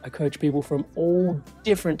life. I coach people from all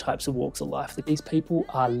different types of walks of life. These people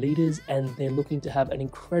are leaders and they're looking to have an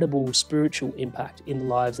incredible spiritual impact in the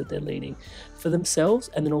lives that they're leading for themselves,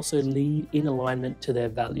 and then also lead in alignment to their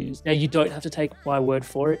values. Now, you don't have to take my word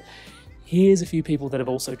for it. Here's a few people that have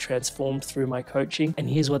also transformed through my coaching, and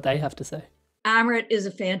here's what they have to say. Amrit is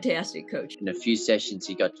a fantastic coach. In a few sessions,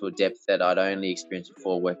 he got to a depth that I'd only experienced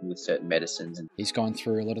before working with certain medicines. And he's gone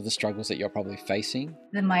through a lot of the struggles that you're probably facing.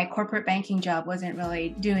 Then my corporate banking job wasn't really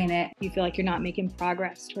doing it. You feel like you're not making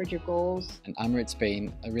progress towards your goals. And Amrit's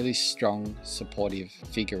been a really strong, supportive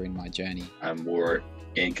figure in my journey. I'm more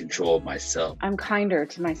in control of myself. I'm kinder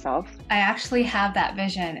to myself. I actually have that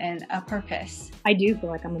vision and a purpose. I do feel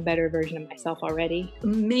like I'm a better version of myself already.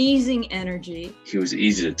 Amazing energy. He was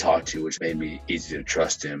easy to talk to, which made me easy to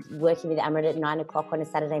trust him. Working with Amrit at 9 o'clock on a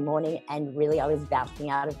Saturday morning, and really I was bouncing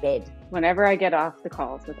out of bed. Whenever I get off the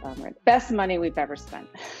calls with Amrit, best money we've ever spent.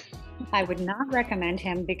 I would not recommend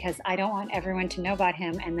him because I don't want everyone to know about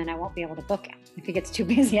him and then I won't be able to book him. If he gets too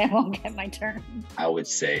busy, I won't get my turn. I would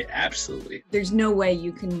say absolutely. There's no way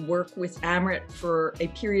you can work with Amrit for a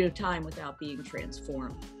period of time without being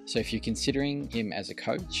transformed. So if you're considering him as a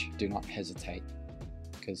coach, do not hesitate,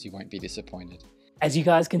 because you won't be disappointed. As you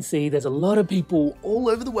guys can see, there's a lot of people all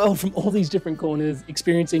over the world from all these different corners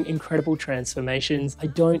experiencing incredible transformations. I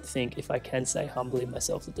don't think, if I can say humbly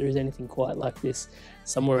myself, that there is anything quite like this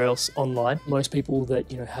somewhere else online. Most people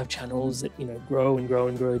that, have channels that, grow and grow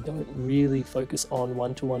and grow don't really focus on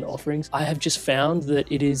one-to-one offerings. I have just found that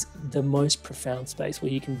it is the most profound space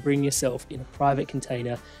where you can bring yourself in a private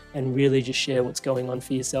container and really just share what's going on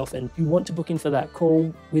for yourself. And if you want to book in for that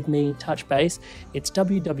call with me, touch base, it's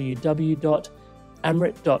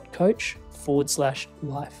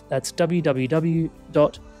www.amrit.coach/life. That's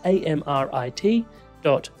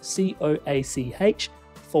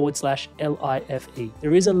www.amrit.coach/life.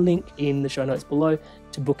 There is a link in the show notes below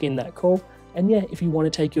to book in that call. And yeah, if you want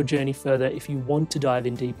to take your journey further, if you want to dive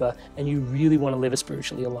in deeper, and you really want to live a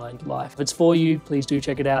spiritually aligned life, if it's for you, please do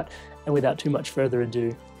check it out. And without too much further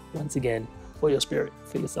ado, once again, for your spirit,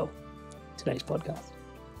 for your soul, today's podcast.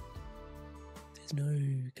 There's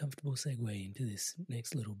no comfortable segue into this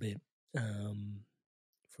next little bit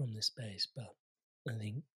from this space, but I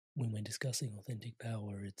think when we're discussing authentic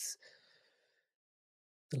power, it's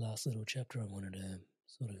the last little chapter I wanted to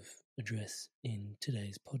sort of address in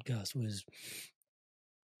today's podcast was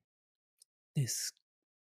this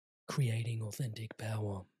creating authentic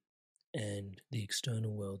power and the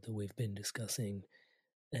external world that we've been discussing.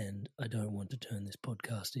 And I don't want to turn this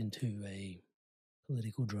podcast into a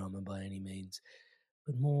political drama by any means,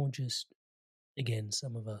 but more just, again,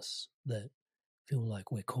 some of us that feel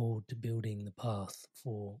like we're called to building the path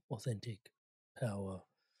for authentic power.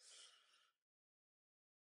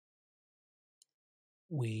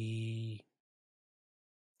 We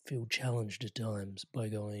feel challenged at times by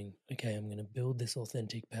going, okay, I'm going to build this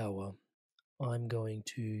authentic power. One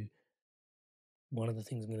of the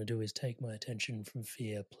things I'm going to do is take my attention from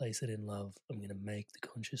fear, place it in love. I'm going to make the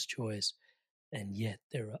conscious choice. And yet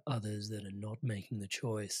there are others that are not making the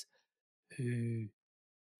choice who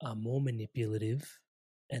are more manipulative,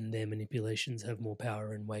 and their manipulations have more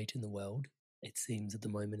power and weight in the world, it seems at the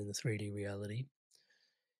moment in the 3D reality.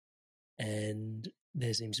 And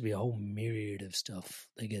there seems to be a whole myriad of stuff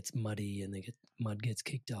that gets muddy, and mud gets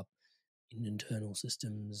kicked up in internal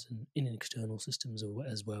systems and in external systems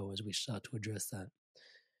as well, as we start to address that.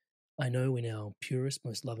 I know in our purest,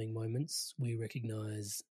 most loving moments, we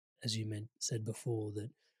recognize, as you said before, that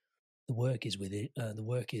the work is with it. The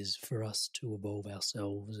work is for us to evolve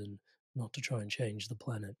ourselves and not to try and change the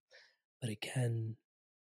planet. But it can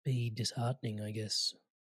be disheartening, I guess,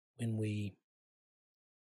 when we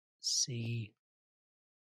see,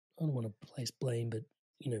 I don't want to place blame, but,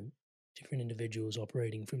 different individuals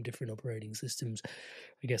operating from different operating systems.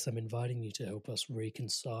 I guess I'm inviting you to help us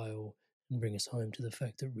reconcile and bring us home to the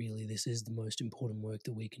fact that really this is the most important work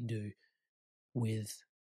that we can do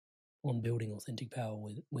on building authentic power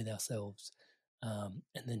with ourselves. And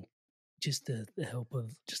then just the help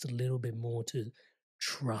of just a little bit more to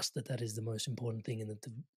trust that is the most important thing, and that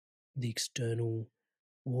the external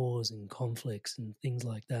wars and conflicts and things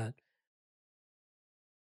like that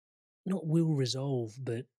not will resolve,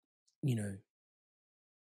 but,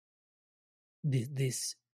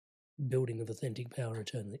 this building of authentic power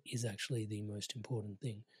eternally is actually the most important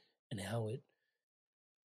thing, and how it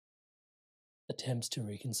attempts to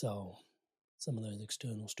reconcile some of those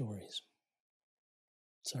external stories.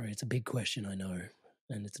 Sorry, it's a big question, I know,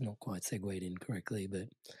 and it's not quite segued in correctly, but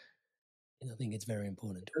I think it's very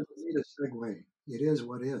important. It doesn't need a segue. It is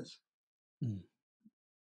what is.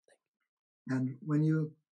 And when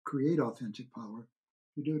you create authentic power,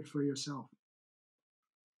 you do it for yourself.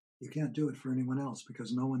 You can't do it for anyone else,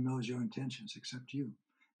 because no one knows your intentions except you.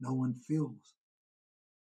 No one feels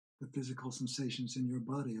the physical sensations in your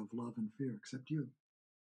body of love and fear except you.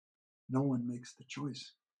 No one makes the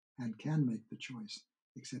choice and can make the choice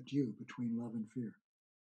except you between love and fear.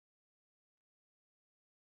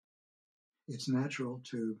 It's natural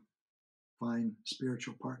to find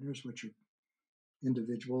spiritual partners, which are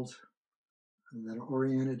individuals that are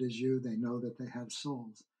oriented as you. They know that they have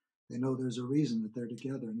souls. They know there's a reason that they're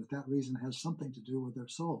together, and that reason has something to do with their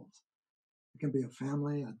souls. It can be a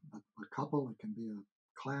family, a couple, it can be a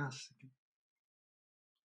class,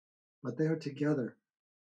 but they are together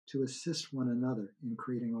to assist one another in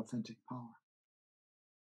creating authentic power.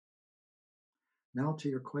 Now to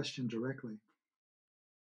your question directly.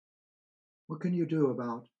 What can you do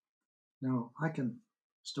about, now I can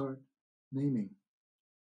start naming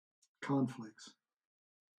conflicts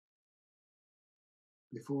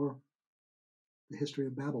before the history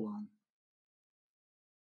of Babylon,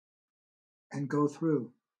 and go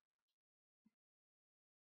through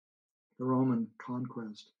the Roman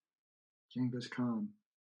conquest, Genghis Khan,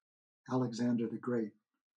 Alexander the Great,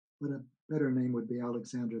 but a better name would be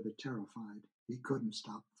Alexander the Terrified. He couldn't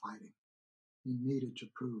stop fighting. He needed to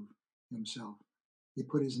prove himself. He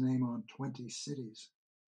put his name on 20 cities.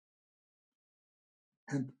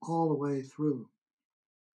 And all the way through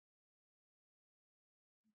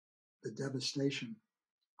the devastation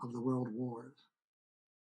of the world wars,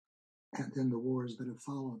 and then the wars that have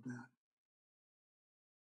followed that,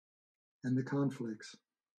 and the conflicts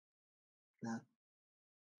that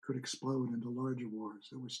could explode into larger wars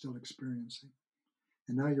that we're still experiencing.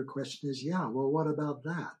 And now your question is, well, what about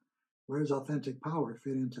that? Where does authentic power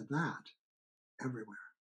fit into that? Everywhere.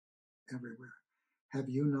 Everywhere. Have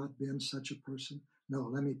you not been such a person? No,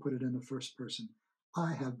 let me put it in the first person.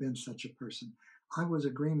 I have been such a person. I was a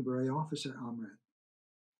Green Beret officer, Amrit.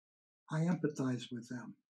 I empathized with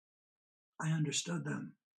them. I understood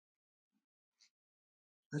them.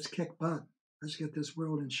 Let's kick butt. Let's get this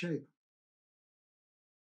world in shape.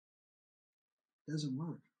 Doesn't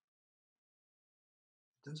work.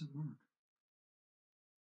 It doesn't work.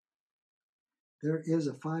 There is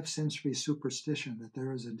a 5th-century superstition that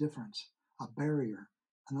there is a difference, a barrier,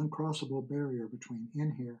 an uncrossable barrier between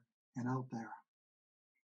in here and out there.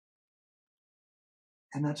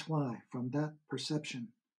 And that's why, from that perception,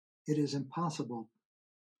 it is impossible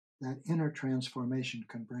that inner transformation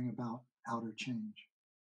can bring about outer change.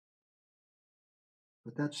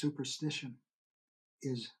 But that superstition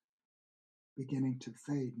is beginning to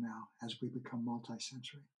fade now as we become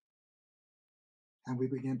multisensory. And we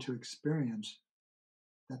begin to experience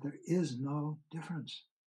that there is no difference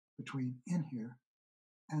between in here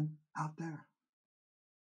and out there.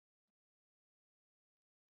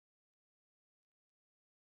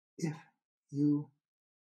 If you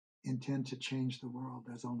intend to change the world,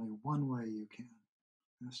 there's only one way you can,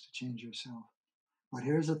 and that's to change yourself. But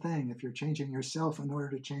here's the thing, if you're changing yourself in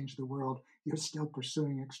order to change the world, you're still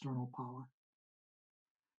pursuing external power.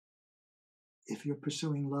 If you're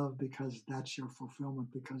pursuing love because that's your fulfillment,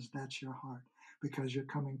 because that's your heart, because you're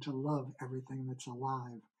coming to love everything that's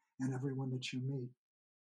alive and everyone that you meet,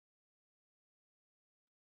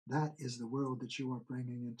 that is the world that you are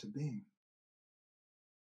bringing into being.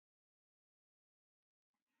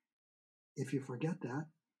 If you forget that,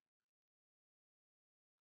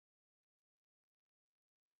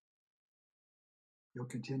 you'll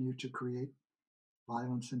continue to create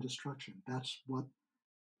violence and destruction.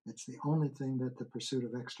 It's the only thing that the pursuit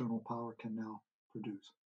of external power can now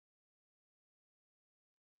produce.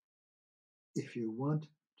 If you want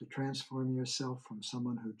to transform yourself from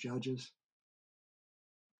someone who judges,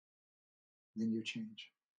 then you change.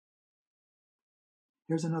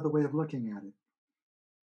 Here's another way of looking at it.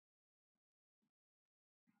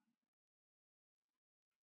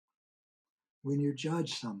 When you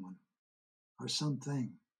judge someone or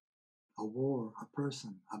something, a war, a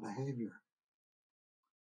person, a behavior,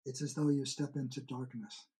 it's as though you step into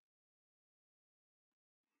darkness.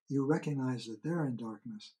 You recognize that they're in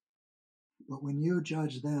darkness, but when you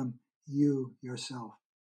judge them, you yourself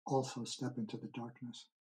also step into the darkness.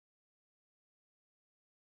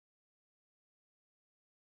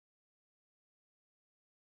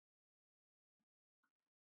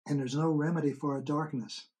 And there's no remedy for a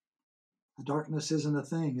darkness. A darkness isn't a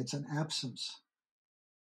thing, it's an absence.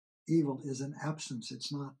 Evil is an absence,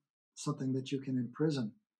 it's not something that you can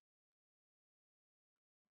imprison.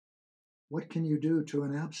 What can you do to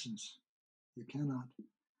an absence? You cannot.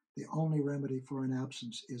 The only remedy for an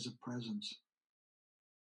absence is a presence.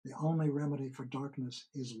 The only remedy for darkness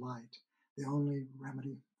is light. The only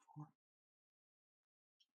remedy for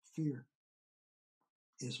fear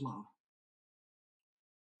is love.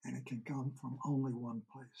 And it can come from only one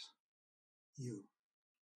place, you.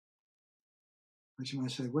 But you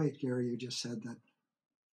might say, wait, Gary, you just said that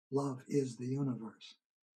love is the universe.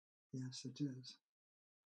 Yes, it is.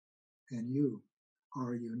 And you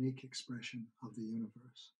are a unique expression of the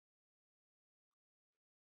universe.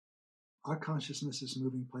 Our consciousness is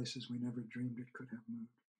moving places we never dreamed it could have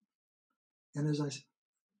moved. And as I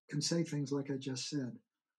can say things like I just said,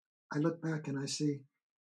 I look back and I see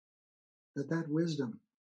that wisdom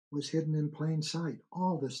was hidden in plain sight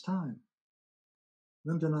all this time.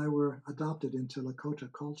 Linda and I were adopted into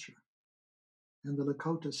Lakota culture. And the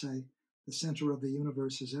Lakota say the center of the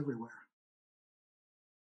universe is everywhere.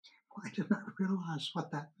 I did not realize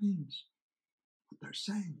what that means, what they're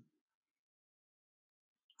saying.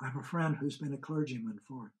 I have a friend who's been a clergyman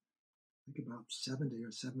for, I think, about 70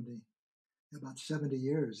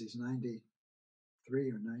 years. He's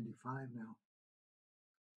 93 or 95 now.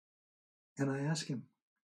 And I asked him,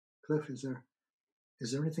 Cliff, is there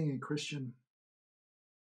anything in Christian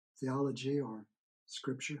theology or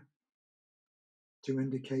scripture to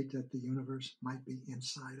indicate that the universe might be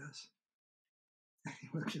inside us? And he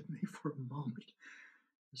looked at me for a moment.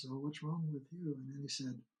 He said, "Oh, what's wrong with you?" And then he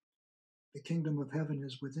said, "The kingdom of heaven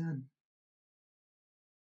is within."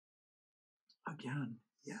 Again,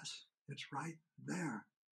 yes, it's right there.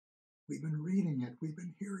 We've been reading it. We've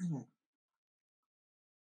been hearing it.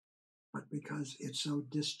 But because it's so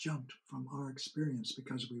disjunct from our experience,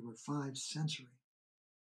 because we were 5 sensory,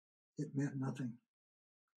 it meant nothing.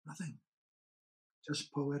 Nothing.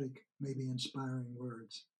 Just poetic, maybe inspiring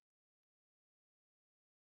words.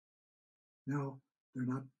 No, they're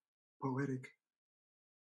not poetic.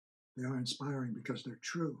 They are inspiring because they're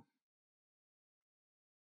true.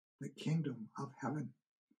 The kingdom of heaven,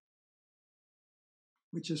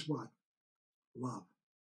 which is what? Love,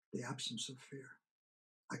 the absence of fear.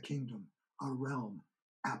 A kingdom, a realm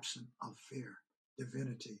absent of fear.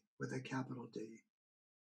 Divinity with a capital D.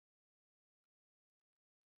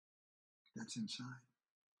 That's inside.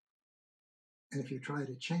 And if you try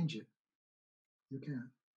to change it, You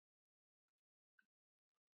can.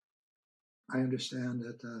 I understand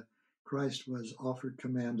that Christ was offered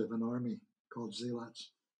command of an army called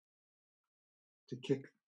zealots to kick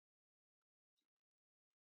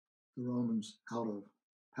the Romans out of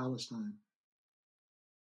Palestine.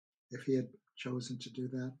 If he had chosen to do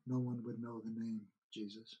that, no one would know the name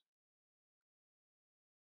Jesus.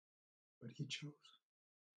 But he chose.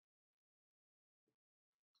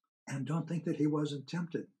 And don't think that he wasn't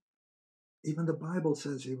tempted. Even the Bible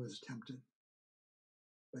says he was tempted.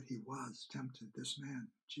 But he was tempted, this man,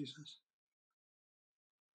 Jesus.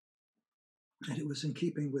 And it was in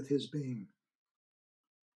keeping with his being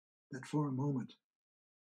that for a moment,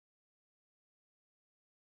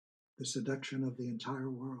 the seduction of the entire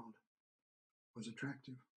world was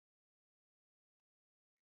attractive.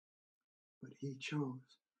 But he chose.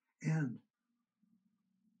 And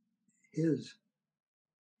his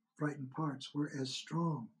frightened parts were as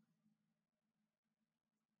strong.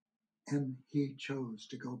 And he chose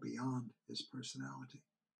to go beyond his personality.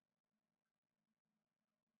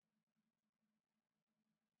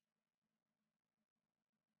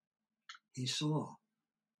 He saw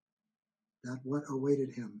that what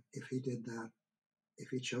awaited him if he did that, if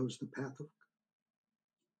he chose the path of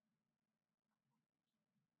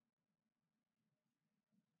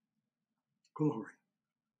glory,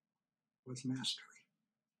 was mastery,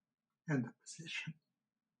 and the position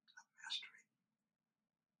of mastery.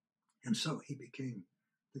 And so he became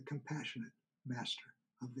the compassionate master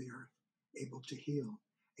of the earth, able to heal,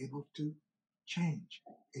 able to change,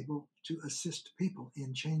 able to assist people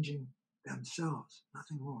in changing themselves,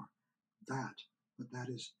 nothing more. But that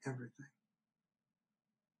is everything.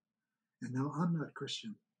 And now I'm not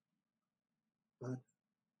Christian, but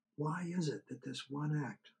why is it that this one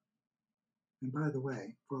act, and by the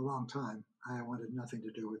way, for a long time, I wanted nothing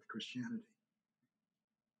to do with Christianity.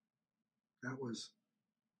 That was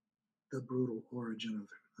the brutal origin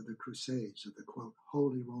of the Crusades, of the, quote,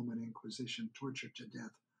 Holy Roman Inquisition, tortured to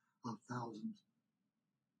death of thousands.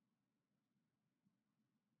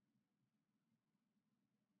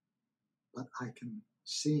 But I can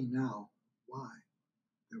see now why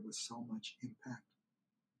there was so much impact.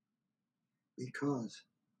 Because,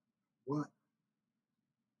 let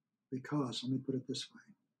me put it this way,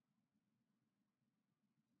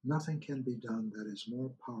 nothing can be done that is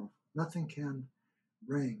more powerful. Nothing can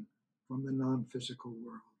bring from the non-physical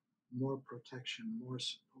world more protection, more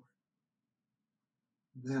support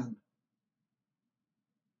than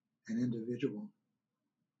an individual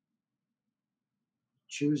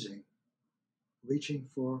choosing, reaching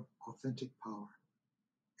for authentic power,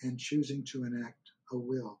 and choosing to enact a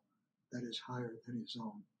will that is higher than his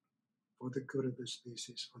own for the good of the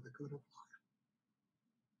species, for the good of life.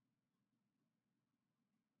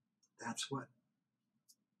 That's what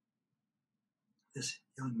this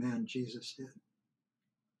young man Jesus did.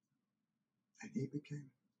 And he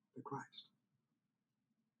became the Christ.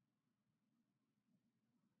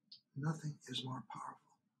 Nothing is more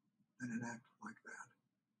powerful than an act like that.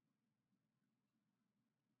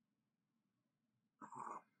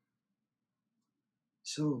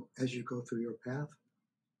 So as you go through your path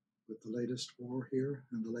with the latest war here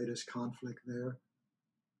and the latest conflict there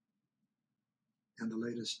and the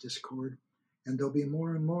latest discord, and there'll be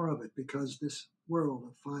more and more of it because this world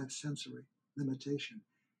of five sensory limitation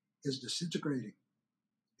is disintegrating.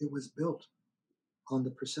 It was built on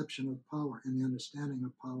the perception of power and the understanding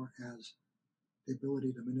of power as the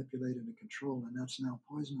ability to manipulate and to control, and that's now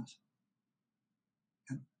poisonous.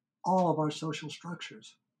 And all of our social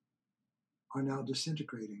structures are now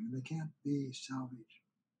disintegrating, and they can't be salvaged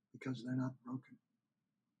because they're not broken.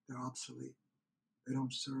 They're obsolete. They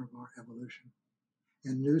don't serve our evolution.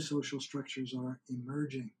 And new social structures are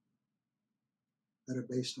emerging that are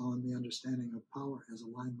based on the understanding of power as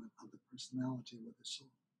alignment of the personality with the soul.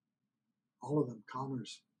 All of them,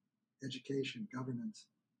 commerce, education, governance.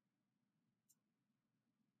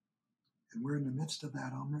 And we're in the midst of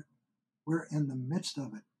that, Amrit. We're in the midst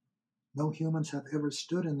of it. No humans have ever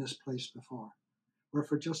stood in this place before, where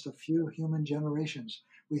for just a few human generations,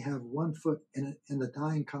 we have 1 foot in the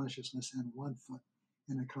dying consciousness and 1 foot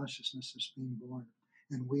in a consciousness that's being born.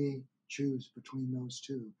 And we choose between those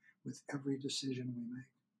two with every decision we make.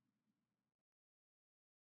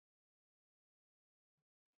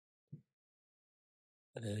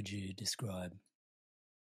 I've heard you describe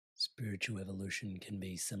spiritual evolution can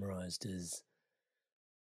be summarized as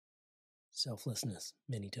selflessness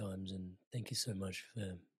many times, and thank you so much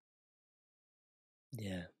for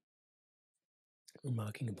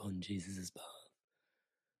remarking upon Jesus' path.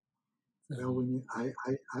 Well,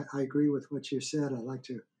 I agree with what you said. I'd like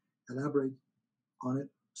to elaborate on it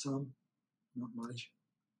some. not much,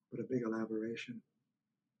 but a big elaboration.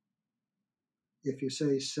 If you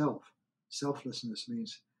say selflessness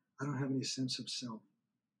means I don't have any sense of self.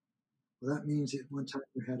 Well, that means at one time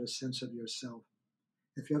you had a sense of yourself.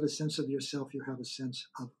 If you have a sense of yourself, you have a sense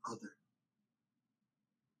of other.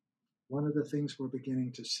 One of the things we're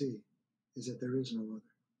beginning to see is that there is no other.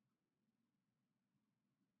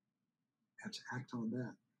 And to act on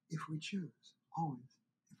that, if we choose, always,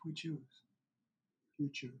 if we choose, if you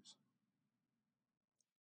choose.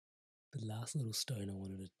 The last little stone I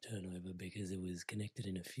wanted to turn over because it was connected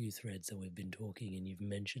in a few threads that we've been talking, and you've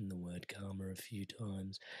mentioned the word karma a few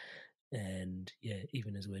times. And yeah,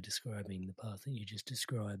 even as we're describing the path that you just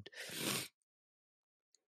described,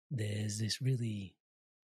 there's this really,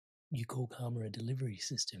 you call karma a delivery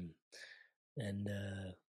system. And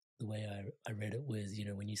the way I read it was,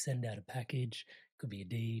 when you send out a package, could be a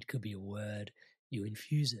deed, could be a word, you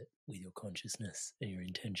infuse it with your consciousness and your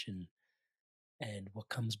intention. And what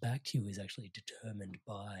comes back to you is actually determined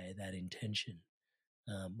by that intention.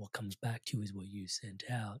 What comes back to you is what you sent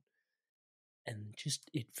out. And just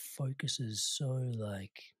it focuses so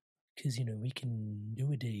because, we can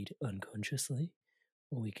do a deed unconsciously,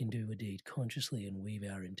 or we can do a deed consciously and weave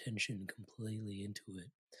our intention completely into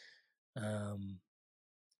it.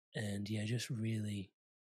 And yeah, just really,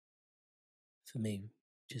 for me,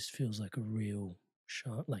 just feels like a real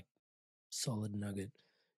sharp, solid nugget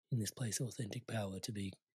in this place of authentic power, to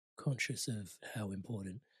be conscious of how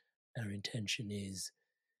important our intention is.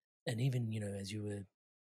 And even, as you were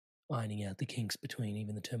ironing out the kinks between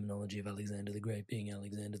even the terminology of Alexander the Great being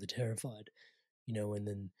Alexander the Terrified, and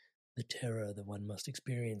then the terror that one must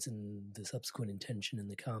experience and the subsequent intention and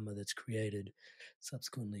the karma that's created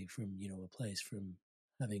subsequently from, a place from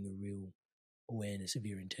having a real awareness of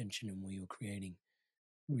your intention and what you're creating,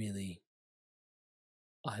 really,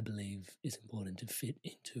 I believe, is important to fit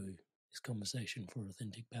into this conversation for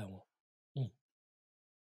authentic power. I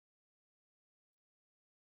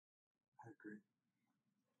agree.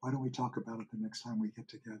 Why don't we talk about it the next time we get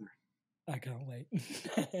together? I can't wait.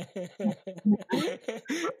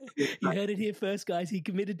 You heard it here first, guys. He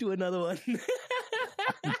committed to another one.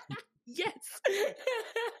 Yes.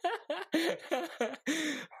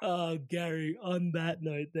 Oh, Gary, on that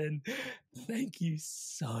note then, thank you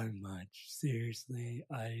so much. Seriously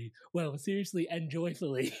seriously and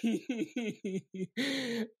joyfully.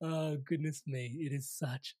 Oh, goodness me. It is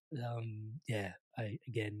such, I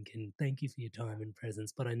again can thank you for your time and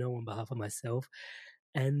presence, but I know on behalf of myself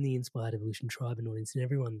and the Inspired Evolution Tribe and audience and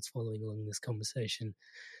everyone that's following along this conversation,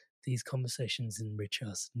 these conversations enrich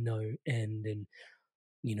us no end. And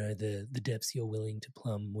the depths you're willing to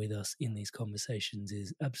plumb with us in these conversations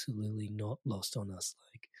is absolutely not lost on us.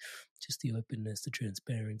 Just the openness, the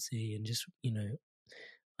transparency, and just,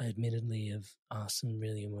 I admittedly have asked some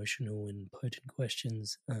really emotional and potent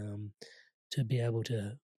questions to be able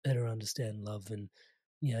to better understand love. And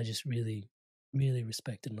I just really, really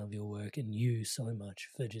respect and love your work, and you so much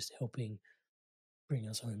for just helping bring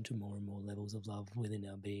us home to more and more levels of love within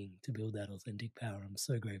our being to build that authentic power. I'm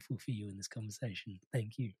so grateful for you in this conversation.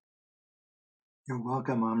 Thank you. You're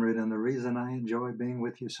welcome, Amrit. And the reason I enjoy being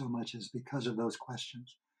with you so much is because of those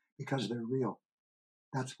questions, because they're real.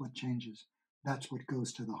 That's what changes. That's what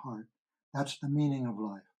goes to the heart. That's the meaning of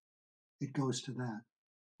life. It goes to that.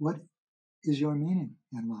 What is your meaning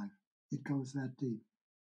in life? It goes that deep.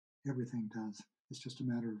 Everything does. It's just a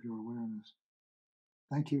matter of your awareness.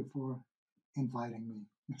 Thank you for inviting me.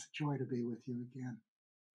 It's a joy to be with you again.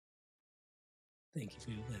 Thank you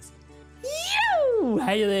for your blessing.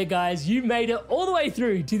 Hey there, guys. You made it all the way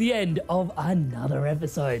through to the end of another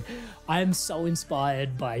episode. I am so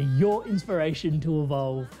inspired by your inspiration to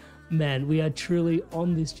evolve. Man, we are truly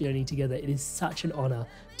on this journey together. It is such an honor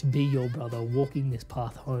to be your brother walking this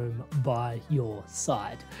path home by your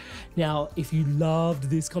side. Now, if you loved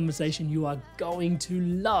this conversation, you are going to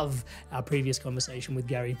love our previous conversation with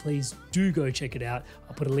Gary. Please do go check it out.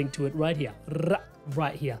 I'll put a link to it right here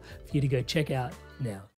for you to go check out now.